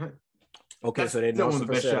 Like okay, that's so they still one announced of it the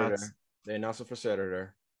for best Saturday. shots. They announced it for Saturday.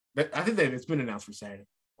 I think that it's been announced for Saturday.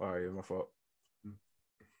 All right, my fault.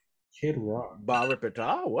 Kid Rock. Bad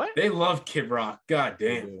reputation. What? They love Kid Rock. God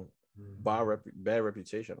damn. Bad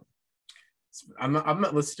reputation. I'm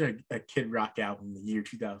not listening to a Kid Rock album in the year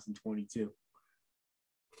 2022.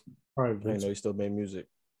 All right, I didn't Vince. know he still made music.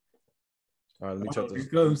 All right, let me cut Here this.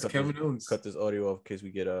 goes cut Kevin this, Owens. cut this audio off in case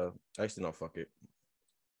we get actually no, fuck it.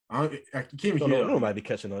 I can't even No, hear it. nobody be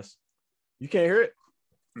catching us. You can't hear it?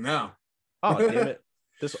 No. Oh damn it.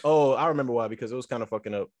 I remember why, because it was kind of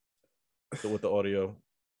fucking up with the audio.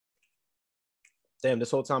 Damn,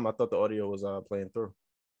 this whole time I thought the audio was playing through.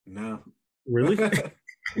 No. Really?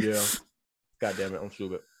 Yeah. God damn it, I'm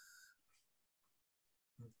stupid.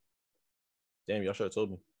 Damn, y'all should have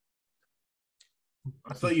told me.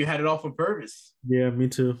 I thought you had it off on purpose. Yeah, me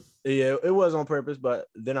too. Yeah, it was on purpose, but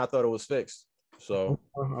then I thought it was fixed. So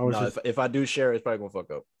I was just, if I do share, it's probably gonna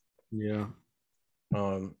fuck up. yeah.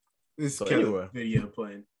 This So kind anyway. of video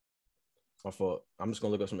playing. My fault. I'm just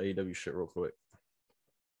gonna look up some AEW shit real quick.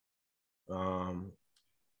 I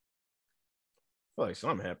feel like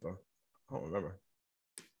something happened. I don't remember.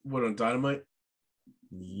 What, on Dynamite?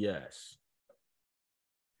 Yes.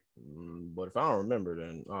 But if I don't remember,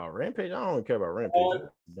 then Rampage. I don't really care about Rampage.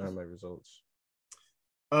 Dynamite results.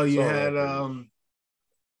 Oh, you So had Rampage.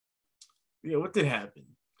 yeah, what did happen?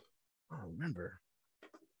 I don't remember.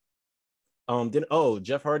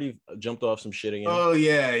 Jeff Hardy jumped off some shit again. Oh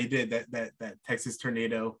yeah, he did that Texas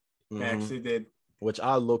tornado match Mhm. they did. Which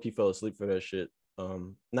I low-key fell asleep for that shit.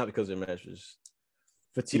 Not because their match was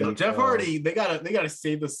fatigue. You know, Jeff Hardy, they gotta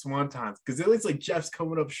save the Swantons because it looks like Jeff's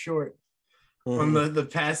coming up short on the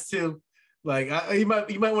past two. Like you might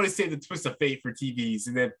want to save the twist of fate for TVs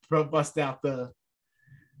and then bust out the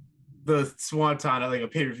Swanton at like a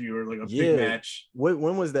pay-per-view or like a big match.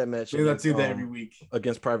 When was that match? Maybe let's do that every week.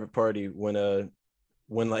 Against Private Party when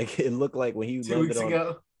like it looked like when he 2 weeks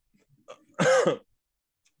ago.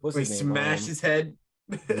 What's He his name? smashed his head.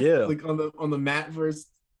 Yeah. like on the mat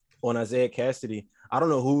first. On Isaiah Cassidy. I don't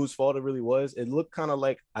know whose fault it really was. It looked kind of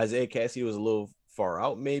like Isaiah Cassidy was a little far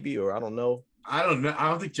out, maybe, or I don't know. I don't know. I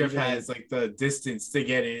don't think Jeff Even- has like the distance to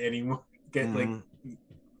get it anymore.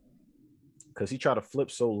 Because he tried to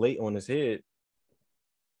flip so late on his head.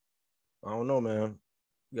 I don't know, man.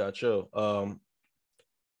 You gotta chill. MJF.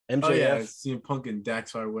 Oh yeah, CM Punk and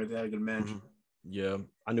Dax Harwood had a good match. Yeah,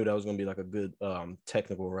 I knew that was gonna be like a good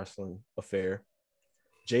technical wrestling affair.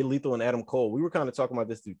 Jay Lethal and Adam Cole. We were kind of talking about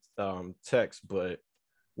this through text, but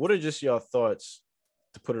what are just your thoughts,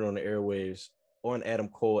 to put it on the airwaves, on Adam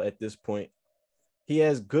Cole at this point? He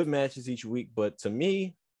has good matches each week, but to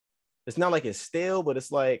me, it's not like it's stale, but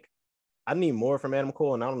it's like I need more from Adam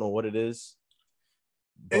Cole, and I don't know what it is.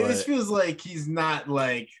 It But just feels like he's not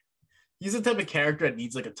like he's the type of character that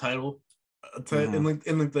needs like a title, and like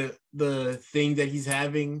the thing that he's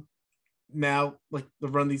having now, like the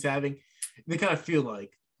run he's having, they kind of feel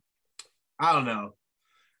like I don't know,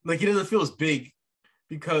 like he doesn't feel as big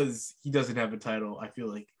because he doesn't have a title. I feel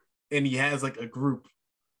like, and he has like a group.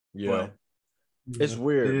 yeah, But it's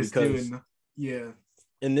weird they're just because doing, yeah.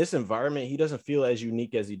 in this environment, he doesn't feel as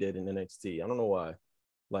unique as he did in NXT. I don't know why.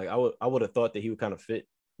 Like I would have thought that he would kind of fit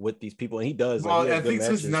with these people, and he does. Well, like, he has I good think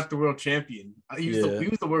since he's matches. not the world champion, he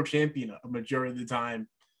was the world champion a majority of the time.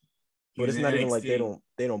 He But was it's in not even like NXT.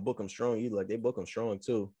 they don't book him strong either. Like they book him strong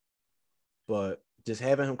too. But just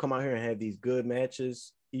having him come out here and have these good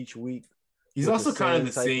matches each week. He's with also kind of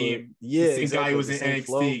the type same. yeah, the same exactly, guy who was the in same NXT.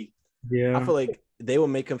 flow. Yeah. I feel like they would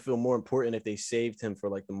make him feel more important if they saved him for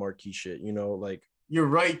like the marquee shit, you know, like You're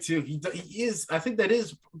right too. He is. I think that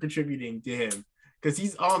is contributing to him because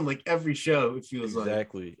he's on like every show. It feels like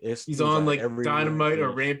exactly. he's on like every Dynamite or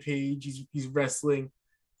Rampage. Rampage. He's wrestling,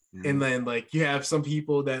 Mhm. and then like you have some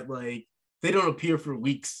people that like they don't appear for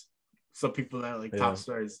weeks. Some people that are like top Yeah.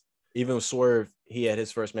 stars. Even with Swerve, he had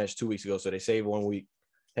his first match 2 weeks ago, so they saved 1 week,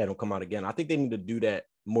 had him come out again. I think they need to do that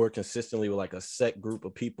more consistently with like a set group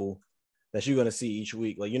of people that you're gonna see each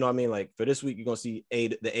week. Like, you know what I mean? Like for this week, you're gonna see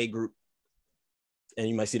the A group, and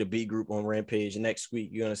you might see the B group on Rampage. Next week,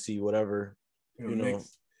 you're gonna see whatever. You know,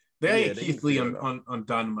 mix. They had they Keith can Lee figure it on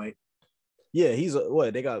Dynamite. Yeah, he's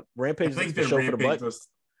what they got I Rampage think is the the show for the black. Rampage was.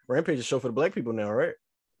 Rampage is a show for the black people now, right?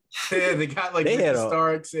 Yeah, they got like They Ricky had a-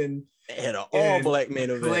 Starks and They had an and all black main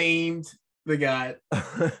event. Claimed. They got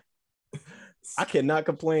I cannot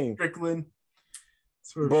complain, Strickland.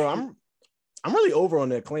 bro. I'm really over on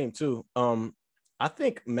that claim too. I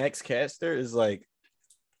think Max Caster is like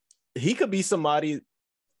he could be somebody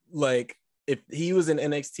like if he was in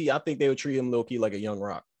NXT, I think they would treat him low key like a Young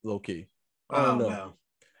Rock, low key. I don't know. No.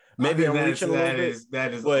 Maybe I I'm think reaching a little bit.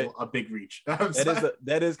 that is but a big reach.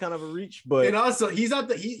 That is kind of a reach, but and also he's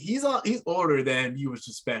older than you would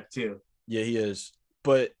suspect too. yeah, he is.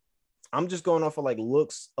 But I'm just going off of like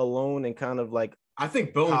looks alone and kind of like I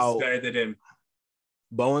think Bones How- is better than him,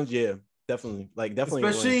 Bowens. Yeah, definitely. Like definitely.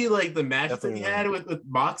 especially like the match that he Definitely had with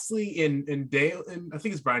Moxley and Dale, and I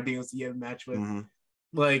think it's Brian Daniels he had a match with. Mhm.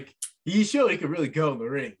 Like he showed he could really go in the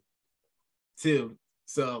ring too.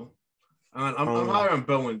 So I'm higher on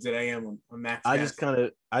Bowens than I am on Max. I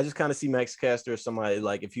Caster. just kind of see Max Caster as somebody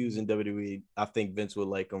like if he was in WWE, I think Vince would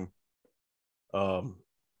like him.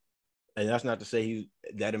 And that's not to say he's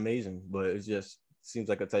that amazing, but it just seems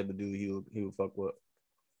like a type of dude he would fuck with.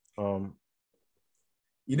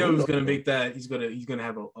 You know who's gonna make that? He's gonna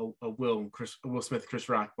have a Will Smith Chris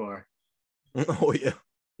Rock bar. Oh yeah.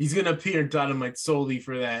 He's gonna appear in Dynamite solely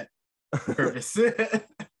for that purpose.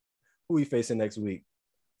 Who we facing next week?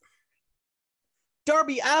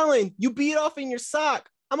 Darby Allin, you beat off in your sock.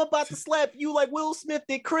 I'm about to slap you like Will Smith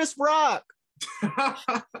did Chris Rock.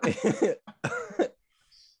 How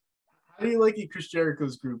do you like it, Chris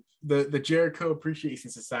Jericho's group, the Jericho Appreciation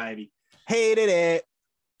Society? Hated it.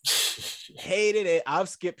 Hated it. I've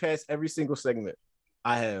skipped past every single segment.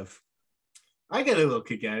 I have. I get a little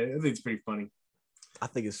kick at it. I think it's pretty funny. I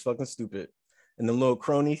think it's fucking stupid. And the little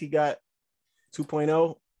cronies he got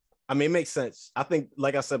 2.0. I mean, it makes sense. I think,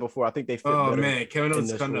 like I said before, I think they fit Oh better. man, Kevin Owens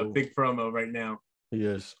is this cutting a role. big promo right now. He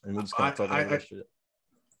is. And we just gotta talk about that shit.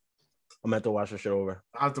 I'm gonna have to watch that shit over.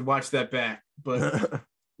 I have to watch that back. But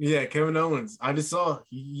yeah, Kevin Owens. I just saw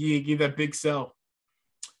he gave that big sell.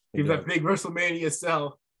 Give that big WrestleMania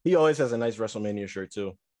sell. He always has a nice WrestleMania shirt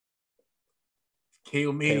too.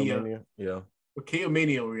 KO Mania. KO-Mania. Yeah. What KO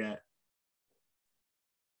Mania we're at?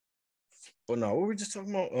 But no, what were we just talking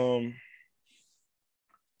about?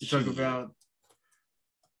 You talk about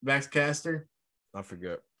Max Caster. I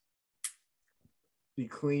forget. He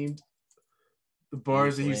cleaned the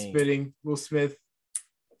bars that he was Clean. spitting. Will Smith.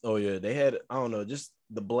 Oh yeah, they had, I don't know, just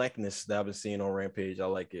the blackness that I've been seeing on Rampage. I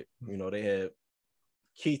like it. You know, they had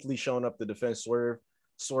Keith Lee showing up to defend Swerve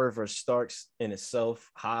versus Starks in itself.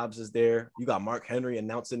 Hobbs is there. You got Mark Henry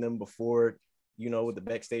announcing them before, you know, with the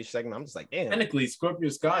backstage segment. I'm just like, damn. Technically, Scorpio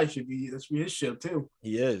Sky should be his show too.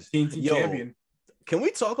 He is. TNT Yo, champion. Can we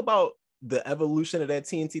talk about the evolution of that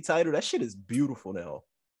TNT title? That shit is beautiful now.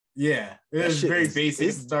 Yeah, it That was shit very is- basic.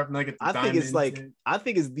 it's- Starting like at the I think it's diamonds like and- I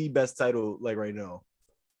think it's the best title like right now.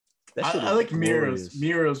 That shit I is like glorious. Miro's.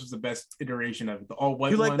 Miro's was the best iteration of it. The all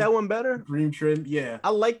white. You like that one better? Green trim. Yeah. I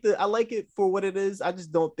like it for what it is. I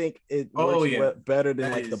just don't think it Oh, works yeah. better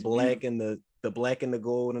than That like the is black and the black and the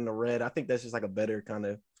gold and the red. I think that's just like a better kind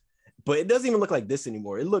of. But it doesn't even look like this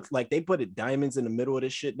anymore. It looks like they put it diamonds in the middle of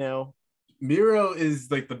this shit now. Miro is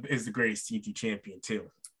like the greatest TNT champion too.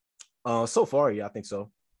 So far, yeah, I think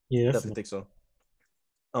so. Yeah, Definitely think so.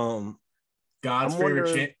 God's I'm favorite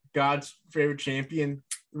wondering- God's favorite champion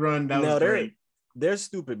run. That No, was great. they're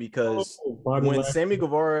stupid because Bobby when Lashley. Sammy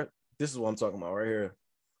Guevara, this is what I'm talking about right here.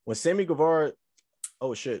 When Sammy Guevara,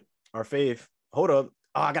 oh shit, our fave. Hold up.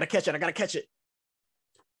 Oh, I gotta catch it.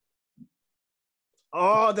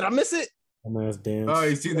 Oh, did I miss it? Dumbass dance. Oh,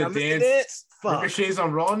 you see Did the I miss dance? Fuck. Ricochet's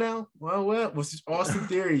on Raw now. Well, what's this Austin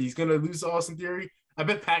Theory? He's gonna lose to Austin Theory. I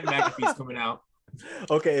bet Pat McAfee's coming out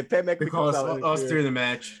Okay, if Pat McAfee because comes out, Austin Theory the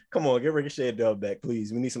match. come on, get Ricochet a dub back,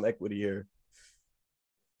 please. We need some equity here.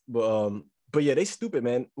 But yeah, they stupid,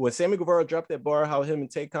 man. When Sammy Guevara dropped that bar, how him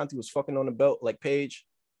and Tay Conti was fucking on the belt like Paige,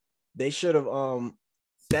 they should have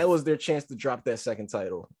that was their chance to drop that second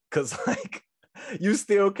title. Cause like You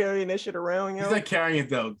still carrying that shit around, yo? He's not carrying it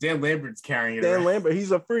though. Dan Lambert's carrying it. Dan around. Lambert,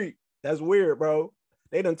 he's a freak. That's weird, bro.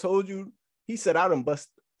 They done told you. He said I done bust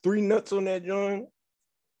 3 nuts on that joint.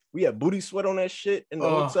 We had booty sweat on that shit in the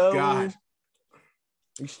hotel God. room.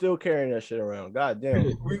 You still carrying that shit around. God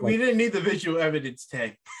damn. We didn't need the visual evidence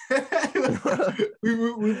tag. we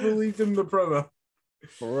believed in the promo.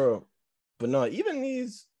 For real. But no, even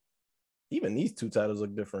these 2 titles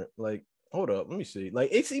look different. Like, hold up, let me see. Like,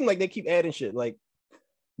 it seemed like they keep adding shit. Like,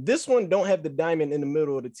 this one don't have the diamond in the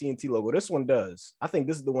middle of the TNT logo. This one does. I think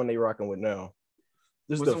this is the one they rocking with now.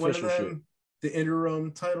 This is the official shit. The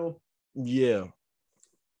interim title? Yeah.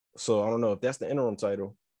 So I don't know if that's the interim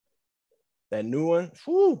title. That new one,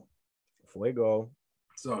 whew, fuego.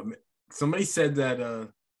 So somebody said that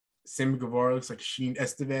Sammy Guevara looks like Sheen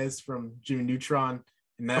Estevez from Jimmy Neutron,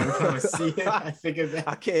 and now every time I see it, I think of that.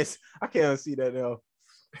 I can't see that now.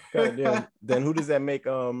 God damn. Then who does that make?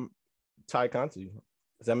 Ty Conti.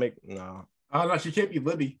 Does that make no? Oh no, she can't be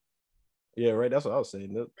Libby. Yeah, right. That's what I was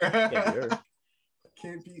saying. Can't be her.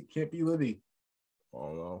 Can't be Libby. I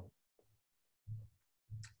don't know.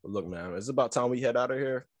 But look, man, it's about time we head out of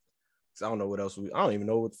here. I don't know what else I don't even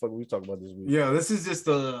know what the fuck we talk about this week. Yeah, this is just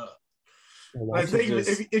I think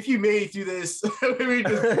if you made it through this, we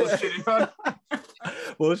just bullshitting on.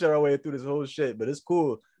 Bullshit our way through this whole shit, but it's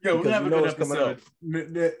cool. Yeah, we're gonna have a good episode.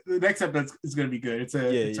 The next episode is gonna be good. It's a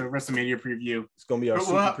WrestleMania preview. It's gonna be our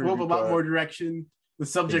we'll have a lot more direction. The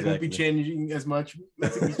subject won't be changing as much. I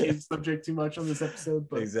think we changed the subject too much on this episode,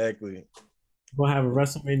 but exactly. We'll have a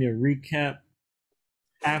WrestleMania recap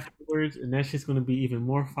afterwards, and that's just gonna be even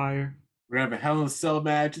more fire. We're gonna have a Hell in a Cell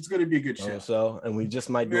match. It's gonna be a good show. So, and we just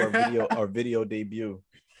might do our video debut.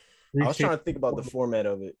 I was trying to think about the format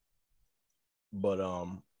of it, but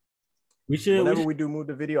whenever we do move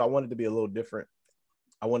the video, I want it to be a little different.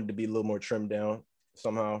 I wanted to be a little more trimmed down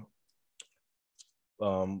somehow.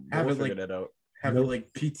 We'll figure that out. Have it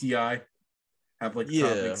like PTI. Have like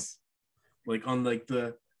topics, like on like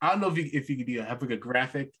the. I don't know if you could do that. Have like a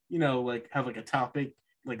graphic, like have like a topic,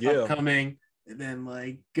 like upcoming. And then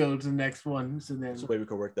like go to the next one. So then that's the way we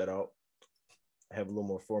can work that out. Have a little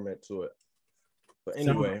more format to it. But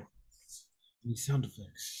anyway, sound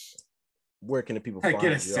effects. Where can the people find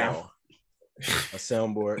get a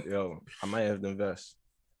soundboard? Yo, I might have to invest.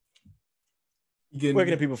 Where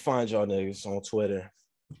can the people find y'all niggas on Twitter?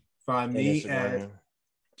 Find me at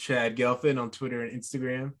Chad Gelfin on Twitter and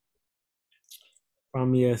Instagram.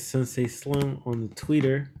 Find me at Sensei Slim on the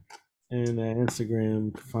Twitter. And Instagram,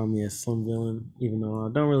 you can find me as Slim Villain, even though I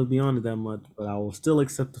don't really be on it that much, but I will still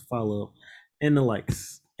accept the follow and the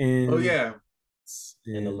likes. And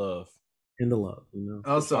and the love. And the love,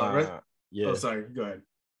 Also, Oh, sorry. Go ahead.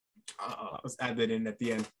 Let's add that in at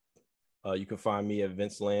the end. You can find me at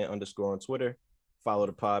VinceLand _ on Twitter. Follow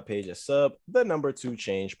the pod page at sub the number 2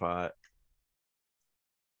 change pod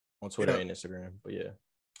on Twitter and Instagram. But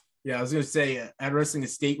yeah, I was gonna say at Wrestling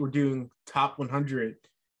Estate we're doing top 100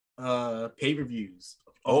 pay-per-views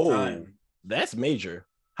of all time. That's major.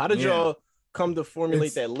 How did y'all come to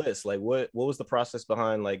formulate that list? Like what was the process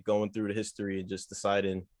behind like going through the history and just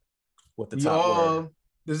deciding what the top were?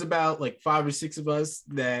 There's about like 5 or 6 of us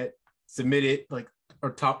that submitted like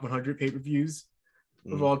our top 100 pay-per-views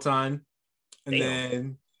of all time.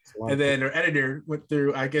 And then our editor went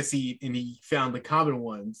through, I guess he found the common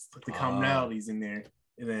ones, like the commonalities in there,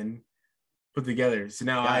 and then put together. So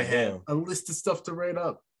now I have a list of stuff to write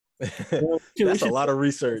up. That's a lot of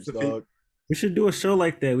research, dog. We should do a show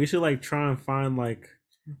like that. We should like try and find like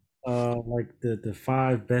the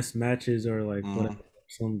 5 best matches or like whatever,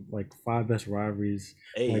 some like 5 best rivalries.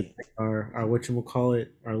 Like our whatchamacallit,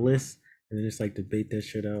 our list, and then just like debate that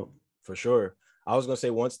shit out. For sure. I was gonna say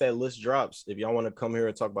once that list drops, if y'all want to come here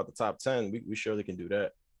and talk about the top 10, we surely can do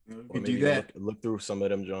that. We can do that. Look through some of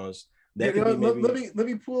them, Johns. Let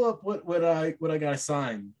me pull up what I got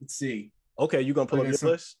assigned. Let's see. Okay, you gonna pull up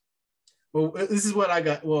your list? Well, this is what I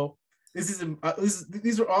got. Well, these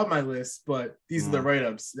are all my lists, but these are the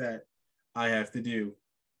write-ups that I have to do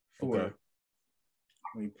for. Okay.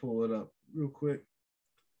 Let me pull it up real quick.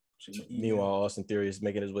 Meanwhile, Austin Theory is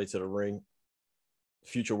making his way to the ring.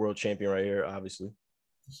 Future world champion right here, obviously.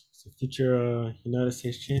 It's a future United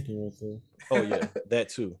States champion right there. Oh yeah, that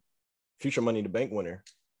too. Future Money in the Bank winner.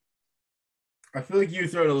 I feel like you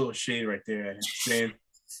throwing a little shade right there at him,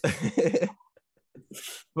 Sam.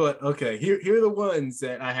 But okay, here are the ones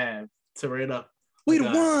that I have to write up. We the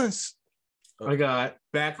ones. I got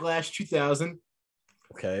Backlash 2000.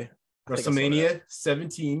 Okay. WrestleMania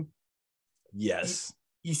 17. Yes.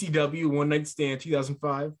 ECW One Night Stand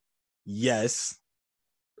 2005. Yes.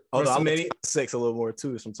 Although I like 6 a little more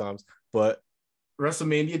too sometimes, but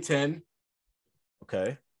WrestleMania 10.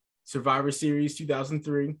 Okay. Survivor Series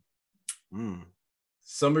 2003, Mm.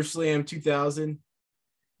 SummerSlam 2000.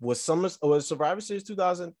 Was Survivor Series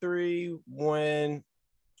 2003 when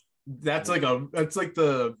That's like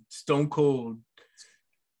the Stone Cold's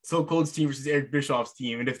team versus Eric Bischoff's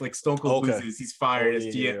team, and if like Stone Cold Okay. loses, he's fired Oh, as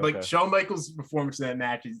yeah, GM. yeah, Like okay. Shawn Michaels' performance in that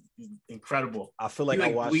match is incredible. I feel He like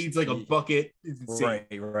I watched bleeds like a bucket. It's insane.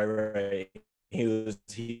 right. He was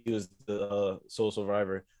the sole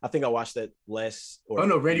survivor. I think I watched that last. Or Oh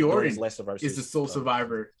no, Randy no, it was Orton last Survivor is Series the sole 2000.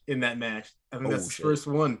 survivor in that match. I think that's Oh, his shit. first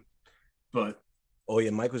one. But Oh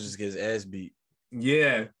yeah, Michael just gets his ass beat.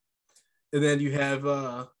 yeah. And then you have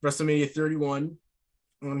WrestleMania 31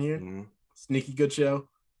 on here. Mhm. Sneaky good show.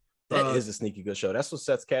 That is a sneaky good show. That's what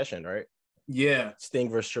sets cash in, right? Yeah. Sting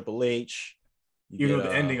versus Triple H. You Even get,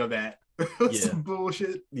 with the ending of that. That's yeah. some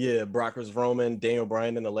bullshit. Yeah, Brock versus Roman, Daniel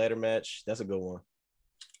Bryan in the ladder match. That's a good one.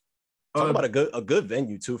 Talk about a good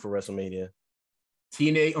venue too for WrestleMania.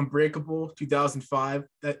 TNA Unbreakable 2005.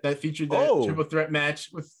 That featured that triple threat match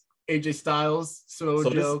with AJ Styles, Samoa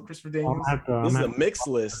Joe, Christopher Daniels. This is a mixed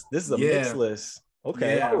list. Mixed list.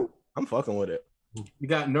 Okay. Yeah. I'm fucking with it. You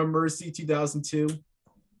got No Mercy 2002.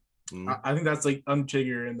 I think that's like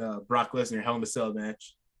Undertaker and Brock Lesnar Hell in a Cell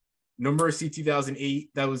match. No Mercy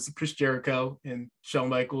 2008. That was Chris Jericho and Shawn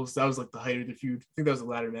Michaels. That was like the height of the feud. I think that was a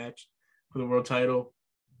ladder match for the world title.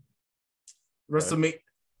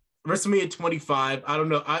 WrestleMania 25. I don't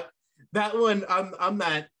know. That one I'm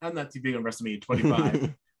not too big on WrestleMania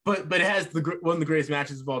 25, but it has one of the greatest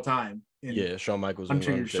matches of all time. Yeah, Shawn Michaels.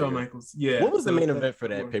 Shawn Michaels. Yeah. What was the main event for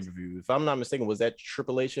that pay-per-view? If I'm not mistaken, was that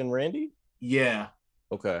Triple H and Randy? Yeah.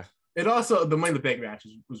 Okay. It also the Money in the Bank match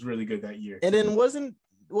was really good that year. And then wasn't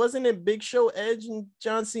it Big Show, Edge, and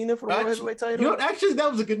John Cena for the World Heavyweight title? You know, actually, that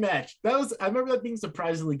was a good match. I remember that being a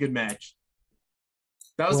surprisingly good match.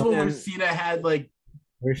 That was the one where Cena had like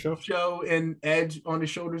Show and Edge on his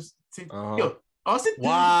shoulders. Yo, Austin.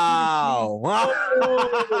 Wow.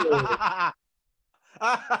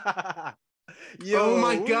 Yo, oh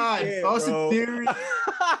my God. Austin Theory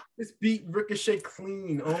just beat Ricochet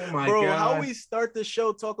clean. Oh my God. Bro, how we start the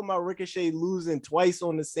show talking about Ricochet losing twice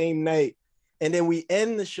on the same night, and then we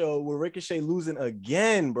end the show with Ricochet losing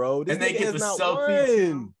again, bro. This nigga has not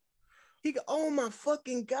won. Oh my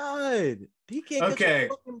fucking God. He can't get a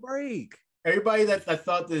fucking break. Everybody that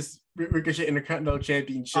thought this Ricochet Intercontinental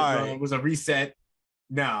Championship was a reset.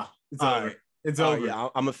 Nah, it's over. Right. It's over. Yeah,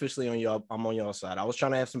 I'm officially on y'all. I'm on y'all side. I was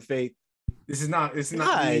trying to have some faith. This is not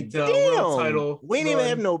world title. We ain't even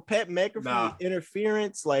have no Pat McAfee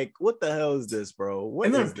interference. Like, what the hell is this, bro?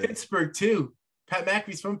 And then Pittsburgh too. Pat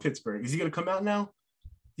McAfee's from Pittsburgh. Is he gonna come out now?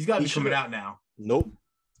 He's got to be coming out now. Nope.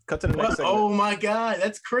 Cut to the next segment. Oh my God,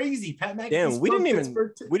 that's crazy. Pat McAfee. Damn, we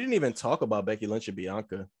didn't even talk about Becky Lynch and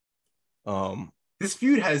Bianca. This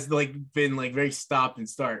feud has like been like very stop and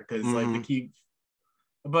start because like they keep,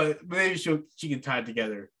 but maybe she can tie it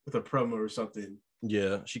together with a promo or something.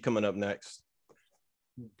 Yeah, she coming up next.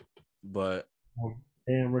 But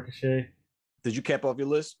damn, Ricochet. Did you cap off your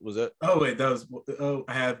list? Was it? Oh wait,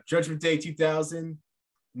 I have Judgment Day 2000,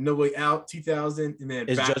 No Way Out 2000, and then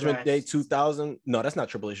is Backlash. Judgment Day 2000? No, that's not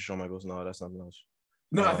Triple H and Shawn Michaels. No, that's something else.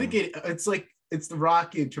 No, I think it's The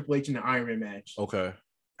Rock and Triple H in the Iron Man match. Okay.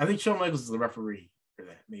 I think Shawn Michaels is the referee for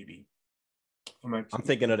that, maybe. I'm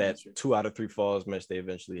thinking of that 2 out of 3 falls match they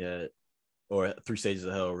eventually had, or 3 stages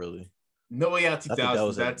of hell, really. No Way Out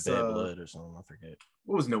 2000. That's Bad Blood or something. I forget.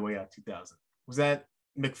 What was No Way Out 2000? Was that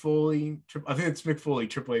Mick Foley? I think it's Mick Foley,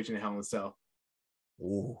 Triple H, and Hell in a Cell.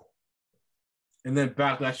 Ooh. And then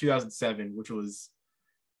Backlash 2007, which was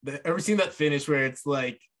ever seen that finish where it's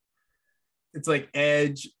like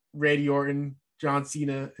Edge, Randy Orton, John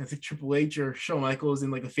Cena, I think Triple H or Shawn Michaels in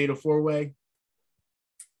like a fatal 4-way.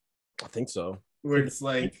 I think so. Where it's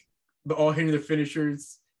like the all hitting their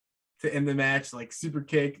finishers to end the match, like super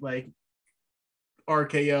kick, like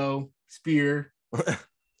RKO, spear,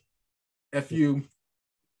 FU.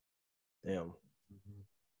 Damn.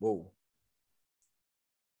 Whoa.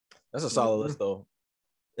 That's a solid list though.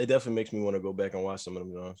 It definitely makes me want to go back and watch some of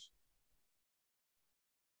them ones.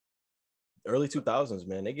 Early 2000s,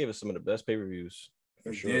 man, they gave us some of the best pay-per-views.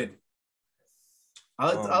 For sure. Did.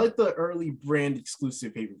 I like the early brand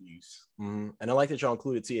exclusive pay-per-views. And I like that y'all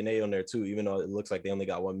included TNA on there too, even though it looks like they only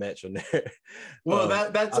got one match on there. Well,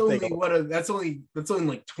 that's only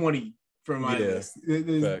like 20 from my list.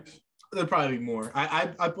 There'll probably be more. I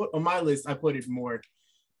put on my list. I put it more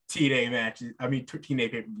TNA matches. I mean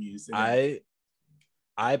TNA pay-per-views. I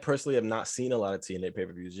personally have not seen a lot of TNA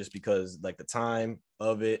pay-per-views just because like the time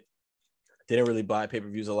of it. Didn't really buy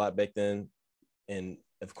pay-per-views a lot back then, and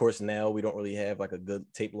of course now we don't really have like a good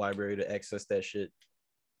tape library to access that shit.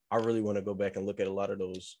 I really want to go back and look at a lot of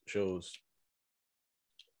those shows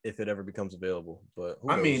if it ever becomes available. But who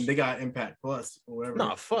I mean, knows? they got Impact Plus or whatever.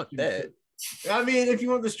 Nah, fuck that. I mean, if you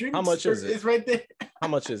want the streaming, How much is it? It's right there. How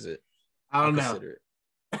much is it? I don't know. Consider it.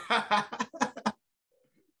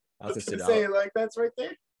 I'll consider Say it. it like that's right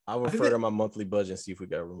there. I'll refer to my monthly budget and see if we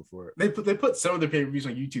got room for it. They put some of the pay-per-views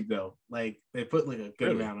on YouTube though. Like they put like a good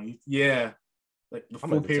Really? amount on YouTube. Yeah. Like the I'm full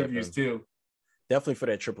gonna check pay-per-views them. too. Definitely for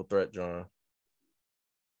that triple threat, John.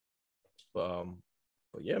 But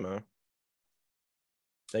yeah, man.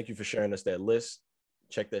 Thank you for sharing us that list.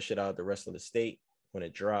 Check that shit out the rest of the state when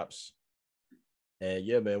it drops. And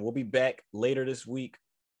yeah, man, we'll be back later this week.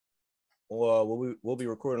 We'll be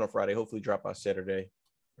recording on Friday. Hopefully, drop out Saturday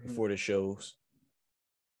before the shows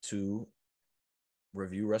to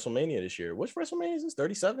review WrestleMania this year. Which WrestleMania is this?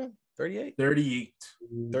 37? 38? 38.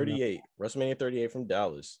 38. WrestleMania 38 from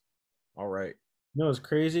Dallas. All right. You know, it's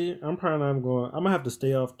crazy. I'm probably not going. I'm gonna have to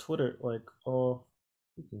stay off Twitter like all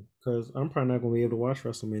because I'm probably not gonna be able to watch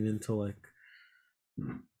WrestleMania until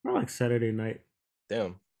like Saturday night.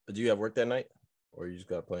 Damn. But do you have work that night, or you just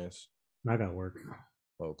got plans? I got work.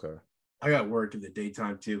 Okay. I got work in the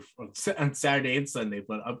daytime too on Saturday and Sunday,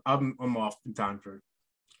 but I'm off in time for.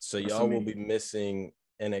 So y'all will be missing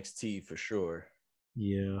NXT for sure.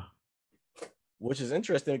 Yeah. Which is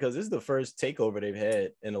interesting because this is the first takeover they've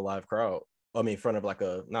had in a live crowd. I mean, in front of like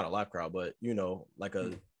not a live crowd, but like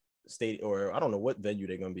a state, or I don't know what venue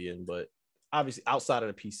they're gonna be in, but obviously outside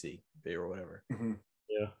of the PC or whatever. Mm-hmm.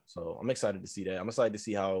 Yeah. So I'm excited to see that. I'm excited to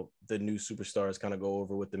see how the new superstars kind of go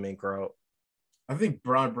over with the main crowd. I think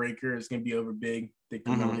Braun Breaker is gonna be over big. I think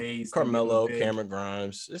Carmelo Hayes, Carmelo, Cameron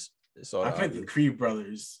Grimes. It's all. I think the Creed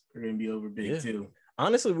brothers are gonna be over big too.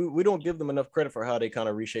 Honestly, we don't give them enough credit for how they kind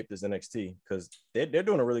of reshaped this NXT because they're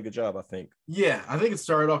doing a really good job, I think. Yeah, I think it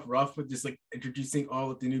started off rough with just like introducing all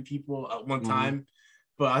of the new people at one time,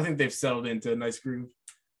 but I think they've settled into a nice groove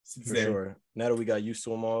since For then. sure. Now that we got used to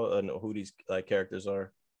them all and who these characters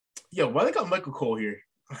are. Yo, why they got Michael Cole here?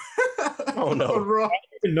 Oh no, Raw. I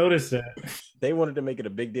didn't notice that. They wanted to make it a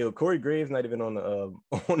big deal. Corey Graves not even on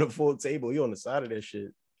the full table. He on the side of that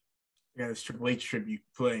shit. Yeah, this Triple H tribute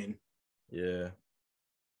playing. Yeah.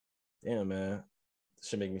 Damn, man. This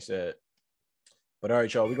should make me sad. But all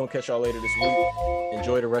right, y'all. We're going to catch y'all later this week.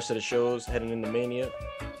 Enjoy the rest of the shows heading into Mania.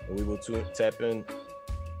 And we will tap in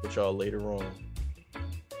with y'all later on.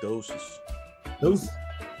 Doses. Those.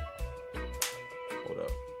 Hold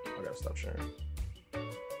up. I got to stop sharing.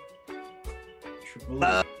 Triple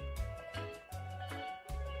H.